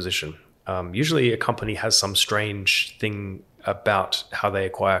customer acquisition. Usually a company has some strange thing about how they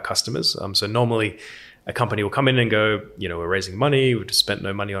acquire customers. So normally a company will come in and go, we're raising money, we've spent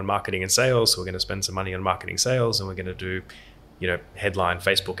no money on marketing and sales, so we're going to spend some money on marketing sales, and we're going to do headline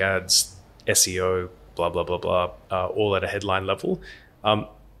Facebook ads, SEO, blah, blah, blah, blah, all at a headline level.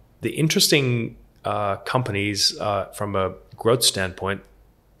 The interesting companies from a growth standpoint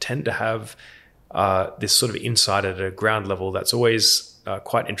tend to have this sort of insight at a ground level that's always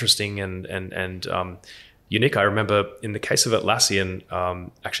quite interesting and unique. I remember in the case of Atlassian,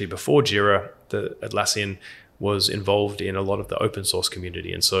 actually before Jira, Atlassian was involved in a lot of the open source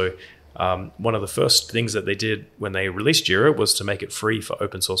community. And so one of the first things that they did when they released Jira was to make it free for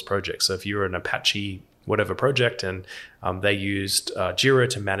open source projects. So if you were an Apache whatever project, and they used Jira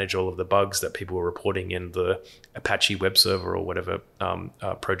to manage all of the bugs that people were reporting in the Apache web server or whatever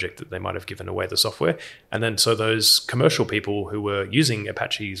project that they might have given away the software. And then so those commercial people who were using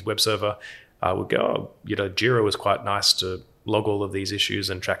Apache's web server would go, Jira was quite nice to log all of these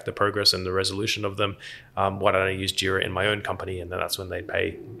issues and track the progress and the resolution of them. Why don't I use Jira in my own company? And then that's when they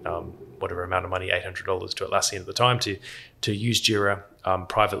pay whatever amount of money, $800 to Atlassian at the time, to use Jira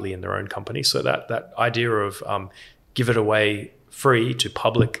privately in their own company. So that idea of give it away free to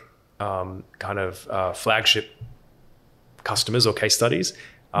public kind of flagship customers or case studies,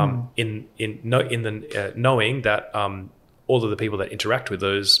 in the knowing that all of the people that interact with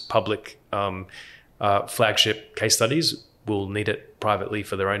those public flagship case studies will need it privately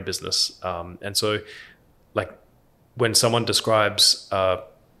for their own business. And so like when someone describes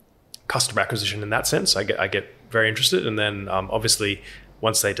customer acquisition in that sense, I get very interested. And then obviously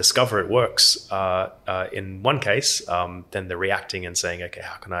once they discover it works in one case, then they're reacting and saying, okay,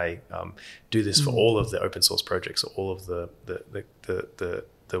 how can I do this for all of the open source projects, or all of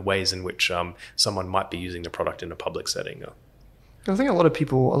the ways in which someone might be using the product in a public setting? I think a lot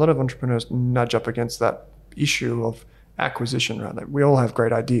of entrepreneurs nudge up against that issue of acquisition, right? Like we all have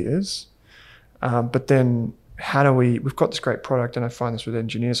great ideas, but then we've got this great product, and I find this with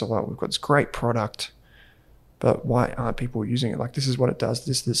engineers a lot. We've got this great product, but why aren't people using it? Like, this is what it does,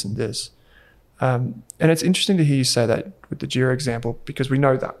 this, and this. And it's interesting to hear you say that with the Jira example, because we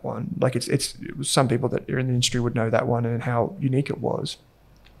know that one. Like it was some people that are in the industry would know that one and how unique it was.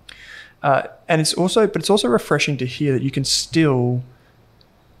 And it's also refreshing to hear that you can still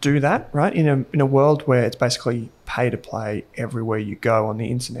do that, right? In a world where it's basically pay to play everywhere you go on the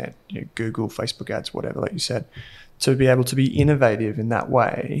internet, Google, Facebook ads, whatever, like you said. To be able to be innovative in that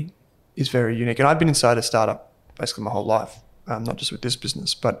way is very unique. And I've been inside a startup basically my whole life, not just with this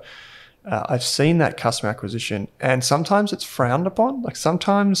business, but I've seen that customer acquisition, and sometimes it's frowned upon. Like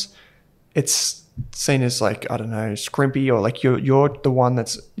sometimes it's seen as like, I don't know, scrimpy, or like you're the one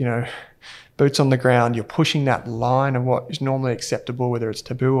that's, boots on the ground, you're pushing that line of what is normally acceptable, whether it's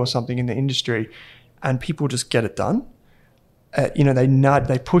taboo or something in the industry, and people just get it done.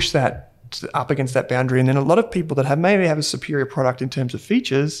 They push that up against that boundary, and then a lot of people that maybe have a superior product in terms of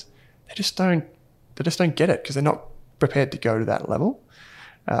features, they just don't get it because they're not prepared to go to that level.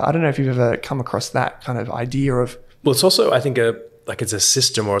 I don't know if you've ever come across that kind of idea of. Well, it's also, I think, it's a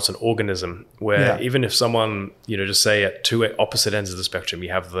system, or it's an organism where even if someone, just say at two opposite ends of the spectrum,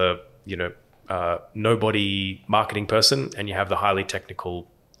 you have the, nobody marketing person, and you have the highly technical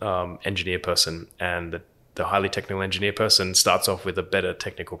engineer person, and the highly technical engineer person starts off with a better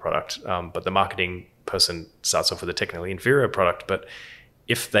technical product, but the marketing person starts off with a technically inferior product. But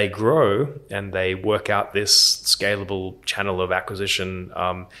if they grow and they work out this scalable channel of acquisition,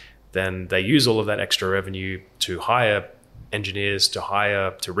 then they use all of that extra revenue to hire engineers,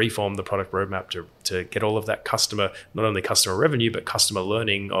 to reform the product roadmap, to get all of that not only customer revenue, but customer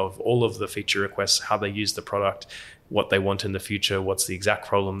learning of all of the feature requests, how they use the product, what they want in the future, what's the exact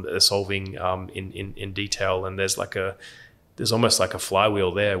problem that they're solving in detail. And there's almost like a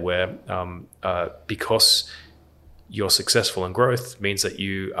flywheel there where because you're successful in growth means that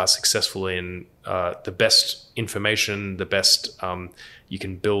you are successful in the best information, you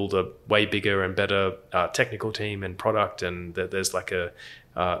can build a way bigger and better technical team and product. And there's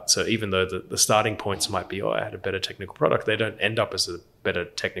so even though the starting points might be, I had a better technical product, they don't end up as a better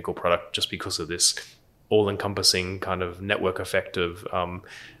technical product just because of this all-encompassing kind of network effect of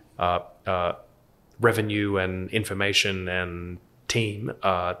revenue and information and team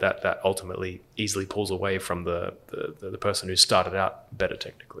that ultimately easily pulls away from the person who started out better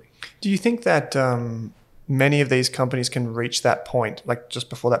technically. Do you think that many of these companies can reach that point, like just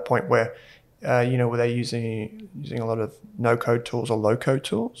before that point where, were they using a lot of no-code tools or low-code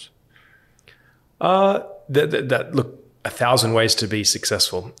tools? Look, 1,000 ways to be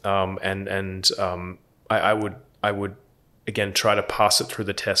successful, I would again try to pass it through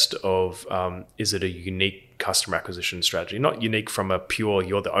the test of is it a unique customer acquisition strategy? Not unique from a pure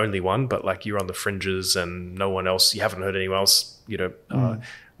you're the only one, but like you're on the fringes and no one else, you haven't heard anyone else,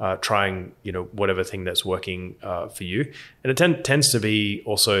 trying whatever thing that's working for you. And it tends to be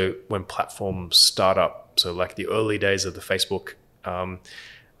also when platforms start up. So like the early days of the Facebook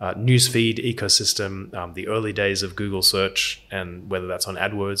newsfeed ecosystem, the early days of Google search, and whether that's on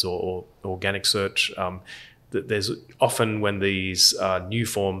AdWords or organic search, there's often when these new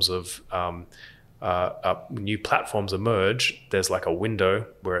forms of new platforms emerge, there's like a window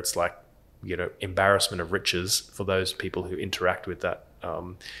where it's like, embarrassment of riches for those people who interact with that.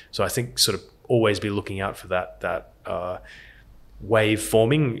 So I think sort of always be looking out for that wave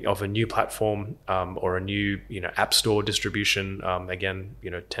forming of a new platform or a new app store distribution. Again,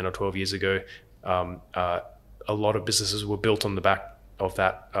 10 or 12 years ago, a lot of businesses were built on the back of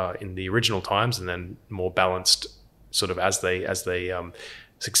that in the original times, and then more balanced sort of as they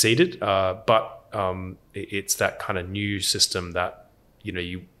succeeded. But it's that kind of new system that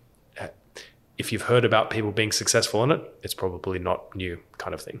if you've heard about people being successful in it, it's probably not new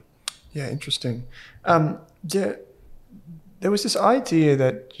kind of thing. Yeah, interesting. There was this idea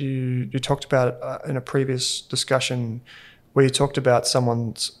that you talked about in a previous discussion where you talked about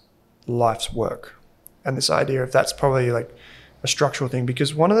someone's life's work, and this idea of that's probably like a structural thing,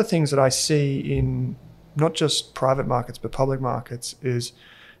 because one of the things that I see in not just private markets but public markets is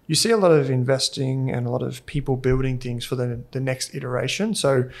you see a lot of investing and a lot of people building things for the next iteration.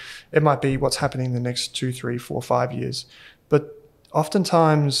 So it might be what's happening in the next 2, 3, 4, 5 years, but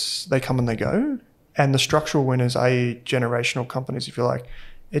oftentimes they come and they go. And the structural winners, i.e. generational companies, if you like,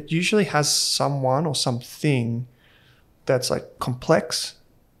 it usually has someone or something that's like complex,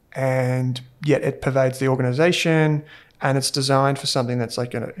 and yet it pervades the organization, and it's designed for something that's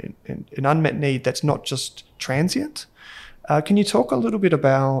like an unmet need that's not just transient. Can you talk a little bit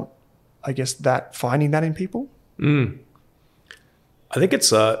about, I guess, that finding that in people? I think it's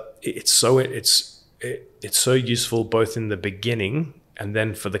so useful both in the beginning and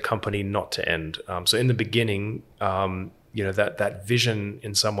then for the company not to end. So in the beginning, that vision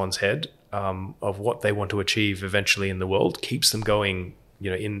in someone's head of what they want to achieve eventually in the world keeps them going,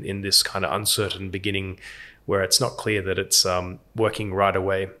 in this kind of uncertain beginning where it's not clear that it's working right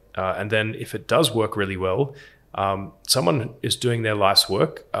away. And then if it does work really well, someone is doing their life's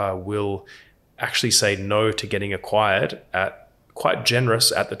work will actually say no to getting acquired at quite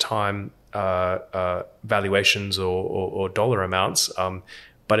generous at the time valuations or dollar amounts,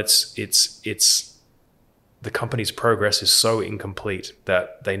 but it's the company's progress is so incomplete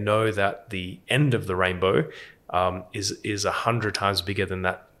that they know that the end of the rainbow is 100 times bigger than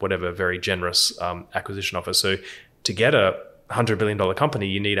that whatever very generous acquisition offer. So to get a $100 billion company,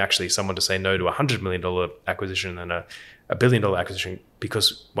 you need actually someone to say no to a $100 million acquisition and a $1 billion acquisition,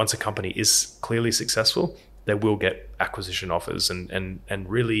 because once a company is clearly successful, they will get acquisition offers, and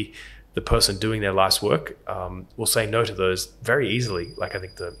really the person doing their life's work will say no to those very easily. Like I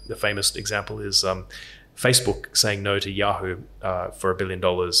think the famous example is Facebook saying no to Yahoo for $1 billion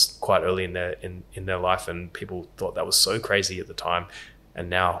quite early in their life, and people thought that was so crazy at the time, and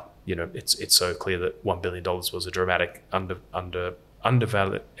now it's so clear that $1 billion was a dramatic undervaluing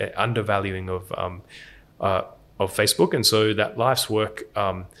of Facebook, and so that life's work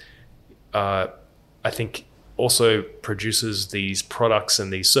I think also produces these products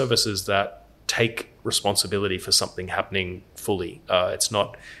and these services that take responsibility for something happening fully. It's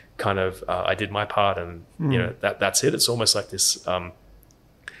not kind of I did my part and that's it. It's almost like this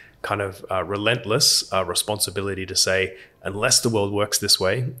kind of relentless responsibility to say, unless the world works this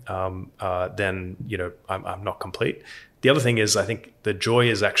way, then I'm not complete. The other thing is, I think the joy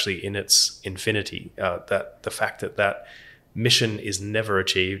is actually in its infinity. That the fact that mission is never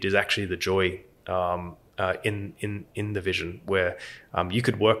achieved is actually the joy in the vision, where you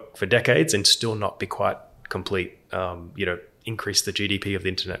could work for decades and still not be quite complete. Increase the GDP of the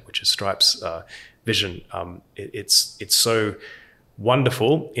internet, which is Stripe's vision. It's so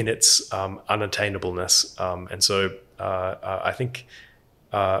wonderful in its unattainableness, and so I think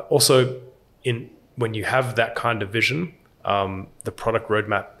also when you have that kind of vision, the product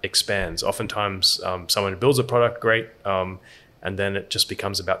roadmap expands. Oftentimes, someone builds a product, great. And then it just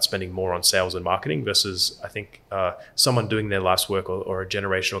becomes about spending more on sales and marketing versus, I think, someone doing their life's work or a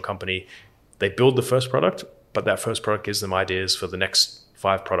generational company, they build the first product, but that first product gives them ideas for the next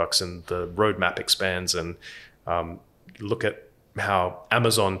 5 products, and the roadmap expands. And look at how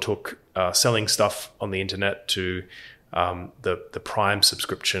Amazon took selling stuff on the internet to the Prime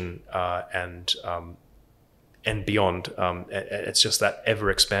subscription and beyond. It's just that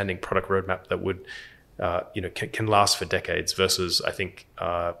ever expanding product roadmap that would can last for decades, versus I think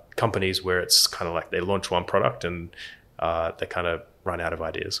companies where it's kind of like they launch one product and they kind of run out of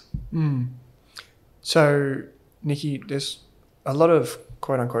ideas. So, Niki, there's a lot of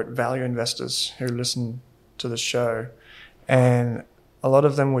quote unquote value investors who listen to the show, and a lot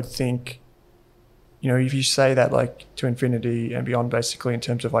of them would think, if you say that like to infinity and beyond, basically in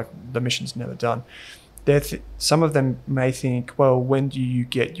terms of like the mission's never done, some of them may think, well, when do you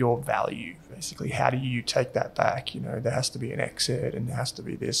get your value? Basically, how do you take that back? There has to be an exit and there has to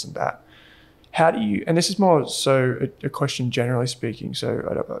be this and that. How do you, and this is more so a question generally speaking, so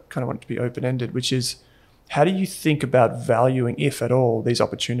I kind of want it to be open-ended, which is, how do you think about valuing, if at all, these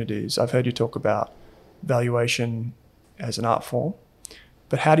opportunities? I've heard you talk about valuation as an art form,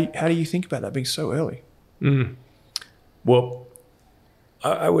 but how do you think about that being so early? Well,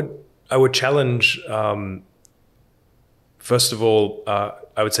 I would challenge, first of all,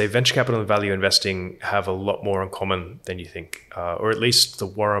 I would say venture capital and value investing have a lot more in common than you think, or at least the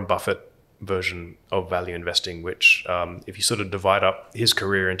Warren Buffett version of value investing, which if you sort of divide up his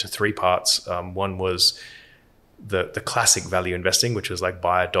career into 3 parts, one was the classic value investing, which was like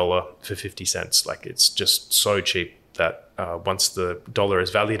buy $1 for 50 cents. Like it's just so cheap that once the dollar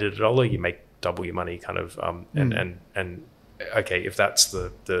is valued at $1, you make double your money kind of, and okay, if that's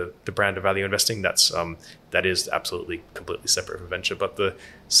the brand of value investing, that is absolutely completely separate from venture. But the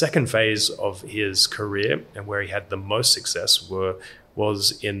second phase of his career, and where he had the most success,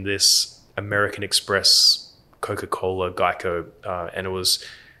 was in this American Express, Coca-Cola, Geico, and it was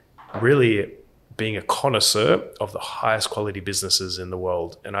really being a connoisseur of the highest quality businesses in the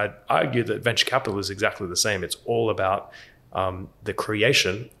world. And I'd argue that venture capital is exactly the same. It's all about the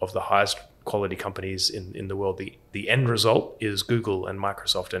creation of the highest quality companies in the world. The end result is Google and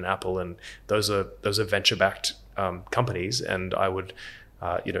Microsoft and Apple, and those are venture-backed companies. And I would,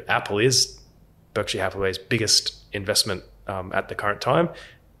 Apple is Berkshire Hathaway's biggest investment at the current time.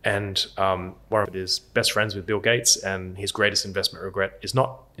 And Warren Buffett is best friends with Bill Gates, and his greatest investment regret is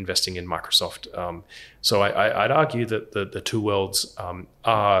not investing in Microsoft. So I'd argue that the two worlds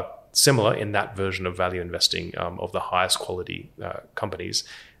are similar in that version of value investing of the highest quality companies.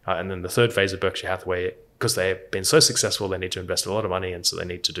 And then the third phase of Berkshire Hathaway, because they've been so successful, they need to invest a lot of money, and so they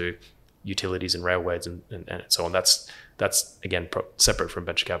need to do utilities and railways and so on. That's again separate from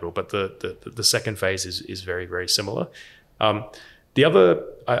venture capital, but the second phase is very, very similar. The other,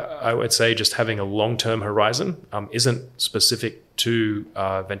 I would say, just having a long-term horizon isn't specific to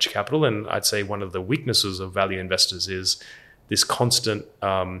venture capital, and I'd say one of the weaknesses of value investors is this constant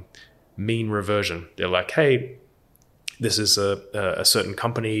mean reversion. They're like, hey, this is a certain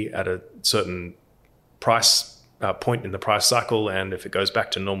company at a certain price point in the price cycle, and if it goes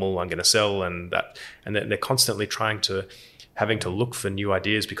back to normal, I'm going to sell, and they're constantly having to look for new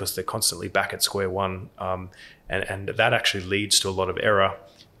ideas because they're constantly back at square one, and that actually leads to a lot of error.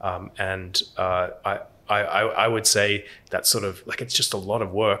 I would say that sort of like it's just a lot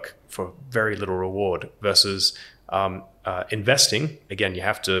of work for very little reward versus investing. Again, you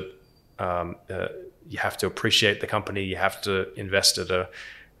have to appreciate the company. You have to invest at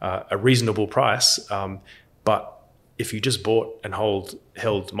a reasonable price. But if you just bought and held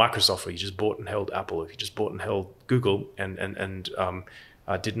Microsoft, or you just bought and held Apple, if you just bought and held Google and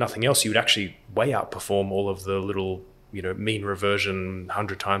did nothing else, you would actually way outperform all of the little, mean reversion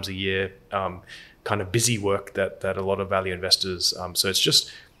 100 times a year kind of busy work that a lot of value investors. So it's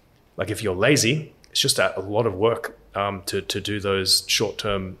just like if you're lazy, it's just a lot of work to do those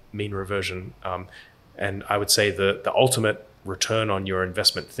short-term mean reversion. And I would say the ultimate return on your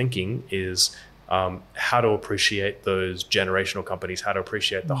investment thinking is how to appreciate those generational companies, how to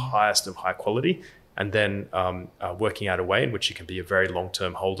appreciate the highest of high quality, and then working out a way in which you can be a very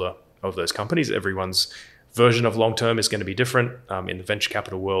long-term holder of those companies. Everyone's version of long-term is going to be different. In the venture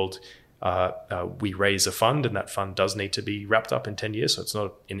capital world, we raise a fund, and that fund does need to be wrapped up in 10 years. So it's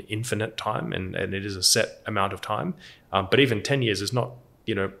not an infinite time, and it is a set amount of time. But even 10 years is not,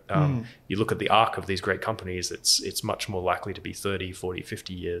 you look at the arc of these great companies, it's much more likely to be 30, 40,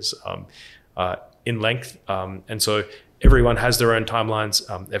 50 years in length. And so everyone has their own timelines.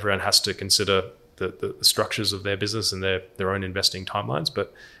 Everyone has to consider the structures of their business and their own investing timelines.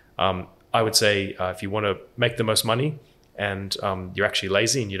 But I would say if you want to make the most money and you're actually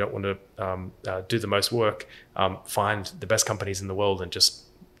lazy and you don't want to do the most work, find the best companies in the world and just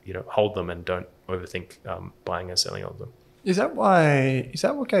hold them and don't overthink buying and selling of them. Is that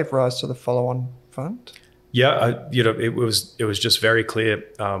what gave rise to the follow-on fund? Yeah, it was just very clear,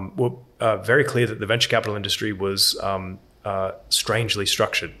 very clear that the venture capital industry was strangely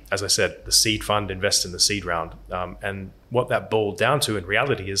structured. As I said, the seed fund invests in the seed round, and what that boiled down to in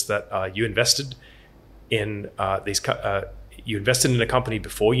reality is that you invested in you invested in a company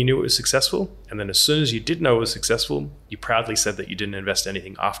before you knew it was successful, and then as soon as you did know it was successful, you proudly said that you didn't invest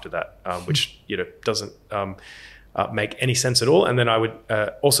anything after that, which doesn't make any sense at all. And then I would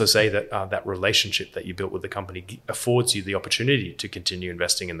also say that that relationship that you built with the company affords you the opportunity to continue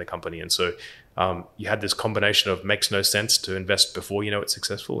investing in the company. And so you had this combination of makes no sense to invest before you know it's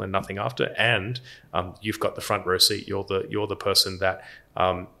successful and nothing after, and you've got the front row seat. You're the person that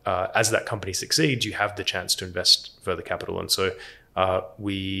as that company succeeds, you have the chance to invest further capital. And so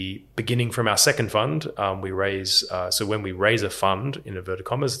we, beginning from our second fund, we raise. So when we raise a fund in inverted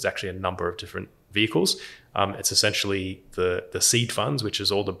commas, it's actually a number of different vehicles. It's essentially the seed funds, which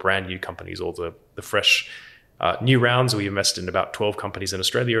is all the brand new companies, all the fresh new rounds. We invest in about 12 companies in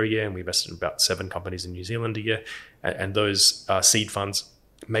Australia a year, and we invest in about 7 companies in New Zealand a year. And those seed funds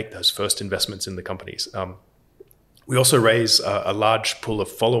make those first investments in the companies. We also raise a large pool of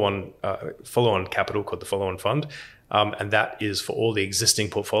follow-on capital called the follow-on fund. And that is for all the existing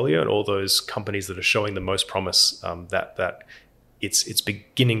portfolio and all those companies that are showing the most promise, that it's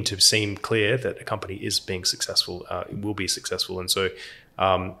beginning to seem clear that a company is being successful, it will be successful. And so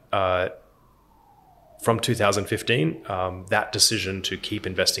from 2015, that decision to keep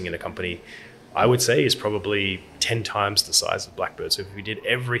investing in a company, I would say, is probably 10 times the size of Blackbird. So if we did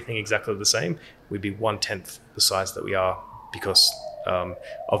everything exactly the same, we'd be 1/10 the size that we are because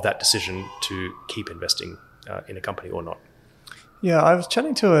of that decision to keep investing in a company or not. Yeah, I was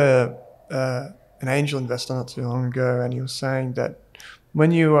chatting to an angel investor not too long ago, and he was saying that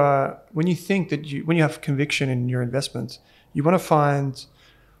when you think that when you have conviction in your investments, you want to find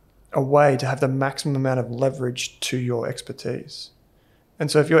a way to have the maximum amount of leverage to your expertise. And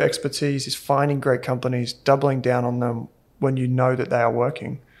so if your expertise is finding great companies, doubling down on them when you know that they are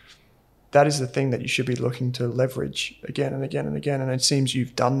working, that is the thing that you should be looking to leverage again and again and again. And it seems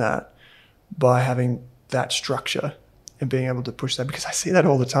you've done that by having that structure and being able to push that, because I see that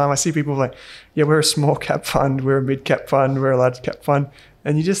all the time. I see people like, yeah, we're a small cap fund, we're a mid cap fund, we're a large cap fund.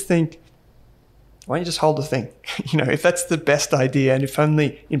 And you just think, why don't you just hold the thing? If that's the best idea, and if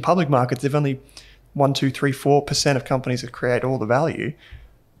only in public markets, if only 1, 2, 3, 4% of companies that create all the value,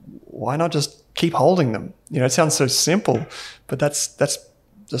 why not just keep holding them? It sounds so simple, but that's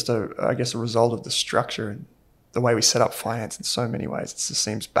just a result of the structure and the way we set up finance in so many ways. It just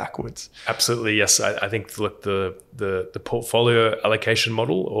seems backwards. Absolutely, yes. I think the portfolio allocation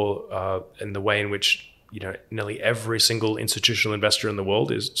model, or in the way in which nearly every single institutional investor in the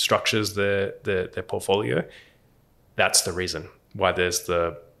world structures their portfolio. That's the reason why there's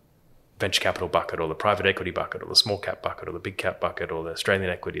the venture capital bucket, or the private equity bucket, or the small cap bucket, or the big cap bucket, or the Australian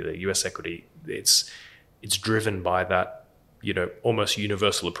equity, the US equity. It's driven by that almost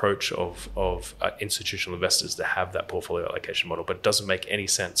universal approach of institutional investors to have that portfolio allocation model. But it doesn't make any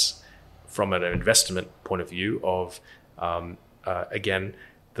sense from an investment point of view of again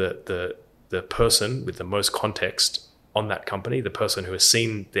the person with the most context on that company, the person who has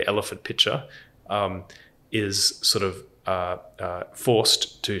seen the elephant picture, is sort of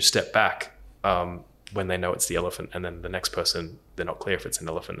forced to step back when they know it's the elephant, and then the next person, they're not clear if it's an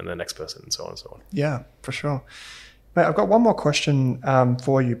elephant, and the next person, and so on and so on. Yeah, for sure. Mate, I've got one more question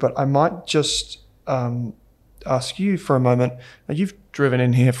for you, but I might just ask you for a moment. Now, you've driven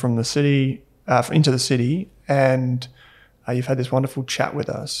in here from the city, into the city, and you've had this wonderful chat with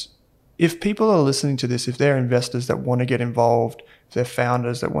us. If people are listening to this, if they're investors that want to get involved, if they're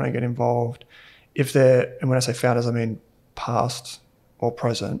founders that want to get involved, and when I say founders, I mean past or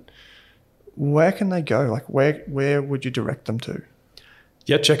present, where can they go? Like, where would you direct them to?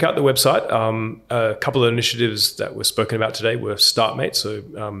 Yeah, check out the website. A couple of initiatives that were spoken about today were Startmate, so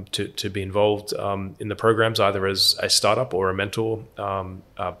to be involved in the programs either as a startup or a mentor.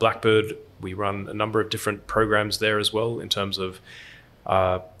 Blackbird, we run a number of different programs there as well in terms of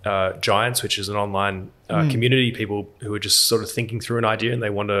Giants, which is an online community, people who are just sort of thinking through an idea and they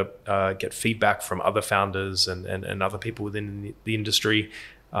want to get feedback from other founders and other people within the industry.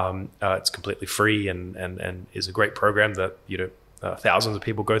 It's completely free and is a great program that thousands of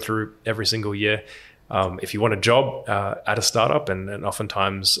people go through every single year. If you want a job at a startup, and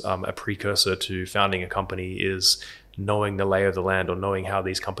oftentimes a precursor to founding a company is knowing the lay of the land, or knowing how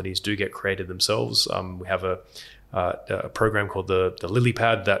these companies do get created themselves. We have a program called the Lily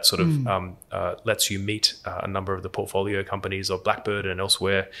Pad that sort of lets you meet a number of the portfolio companies of Blackbird and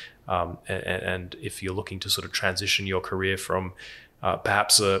elsewhere. And if you're looking to sort of transition your career from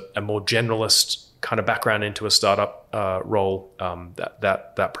perhaps a more generalist kind of background into a startup role,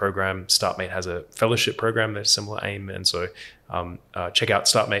 that program, Startmate, has a fellowship program that's similar aim. And so check out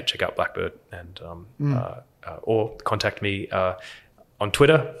Startmate, check out Blackbird, and or contact me on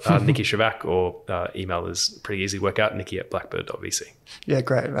Twitter, Niki Scevak, or email is pretty easy to work out, Niki@blackbird.vc. Yeah,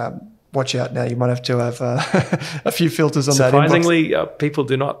 great. Watch out now. You might have to have a few filters on Surprisingly, that inbox. People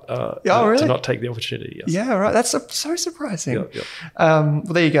do not really? do not take the opportunity. Yes. Yeah, right. That's so surprising. Yep. Well,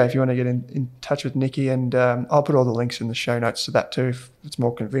 there you go. If you want to get in touch with Niki, and I'll put all the links in the show notes to that too, if it's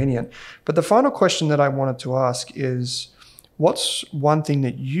more convenient. But the final question that I wanted to ask is, what's one thing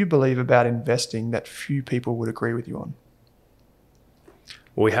that you believe about investing that few people would agree with you on?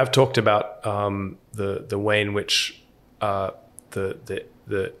 Well, we have talked about the way in which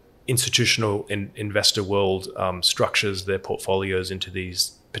the institutional investor world structures their portfolios into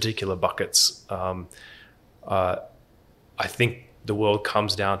these particular buckets. I think the world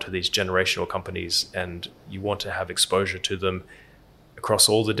comes down to these generational companies, and you want to have exposure to them across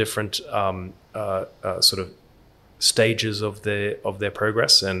all the different sort of stages of their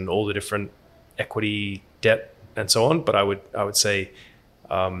progress and all the different equity, debt, and so on. But I would say,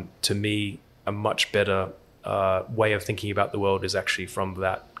 to me, a much better way of thinking about the world is actually from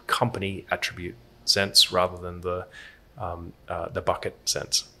that company attribute sense rather than the bucket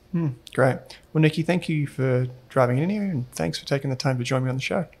sense. Great. Well, Niki, thank you for driving in here, and thanks for taking the time to join me on the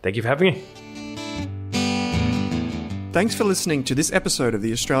show. Thank you for having me. Thanks for listening to this episode of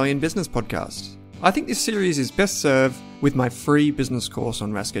the Australian Business Podcast. I think this series is best served with my free business course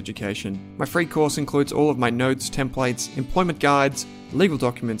on Rask Education. My free course includes all of my notes, templates, employment guides, legal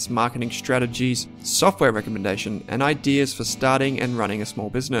documents, marketing strategies, software recommendation, and ideas for starting and running a small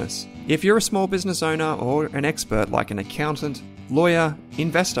business. If you're a small business owner or an expert like an accountant, lawyer,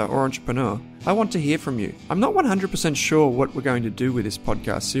 investor, or entrepreneur, I want to hear from you. I'm not 100% sure what we're going to do with this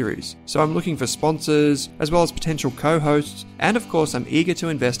podcast series, so I'm looking for sponsors, as well as potential co-hosts, and of course I'm eager to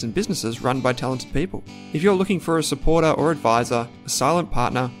invest in businesses run by talented people. If you're looking for a supporter or advisor, a silent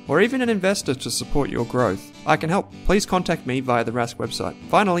partner, or even an investor to support your growth, I can help. Please contact me via the Rask website.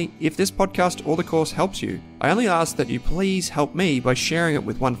 Finally, if this podcast or the course helps you, I only ask that you please help me by sharing it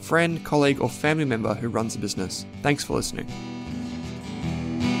with one friend, colleague, or family member who runs a business. Thanks for listening.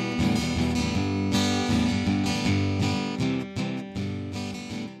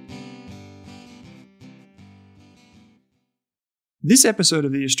 This episode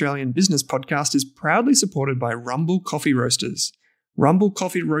of the Australian Business Podcast is proudly supported by Rumble Coffee Roasters. Rumble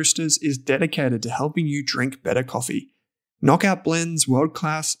Coffee Roasters is dedicated to helping you drink better coffee. Knockout blends,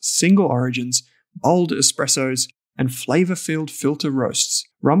 world-class, single origins, bold espressos, and flavor-filled filter roasts.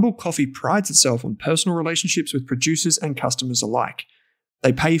 Rumble Coffee prides itself on personal relationships with producers and customers alike.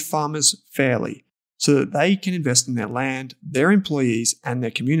 They pay farmers fairly so that they can invest in their land, their employees, and their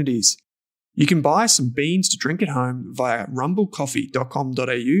communities. You can buy some beans to drink at home via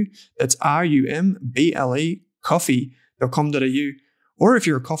rumblecoffee.com.au. That's RUMBLE coffee.com.au. Or if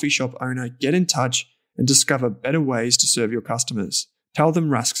you're a coffee shop owner, get in touch and discover better ways to serve your customers. Tell them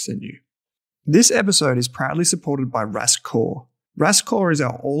Rask sent you. This episode is proudly supported by Rask Core. Rask Core is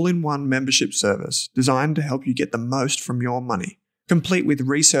our all-in-one membership service designed to help you get the most from your money. Complete with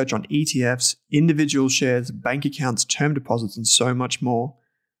research on ETFs, individual shares, bank accounts, term deposits, and so much more.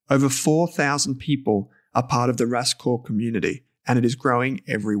 Over 4,000 people are part of the Rask Core community, and it is growing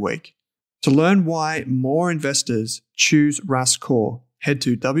every week. To learn why more investors choose Rask Core, head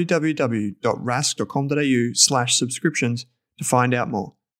to www.rask.com.au/subscriptions to find out more.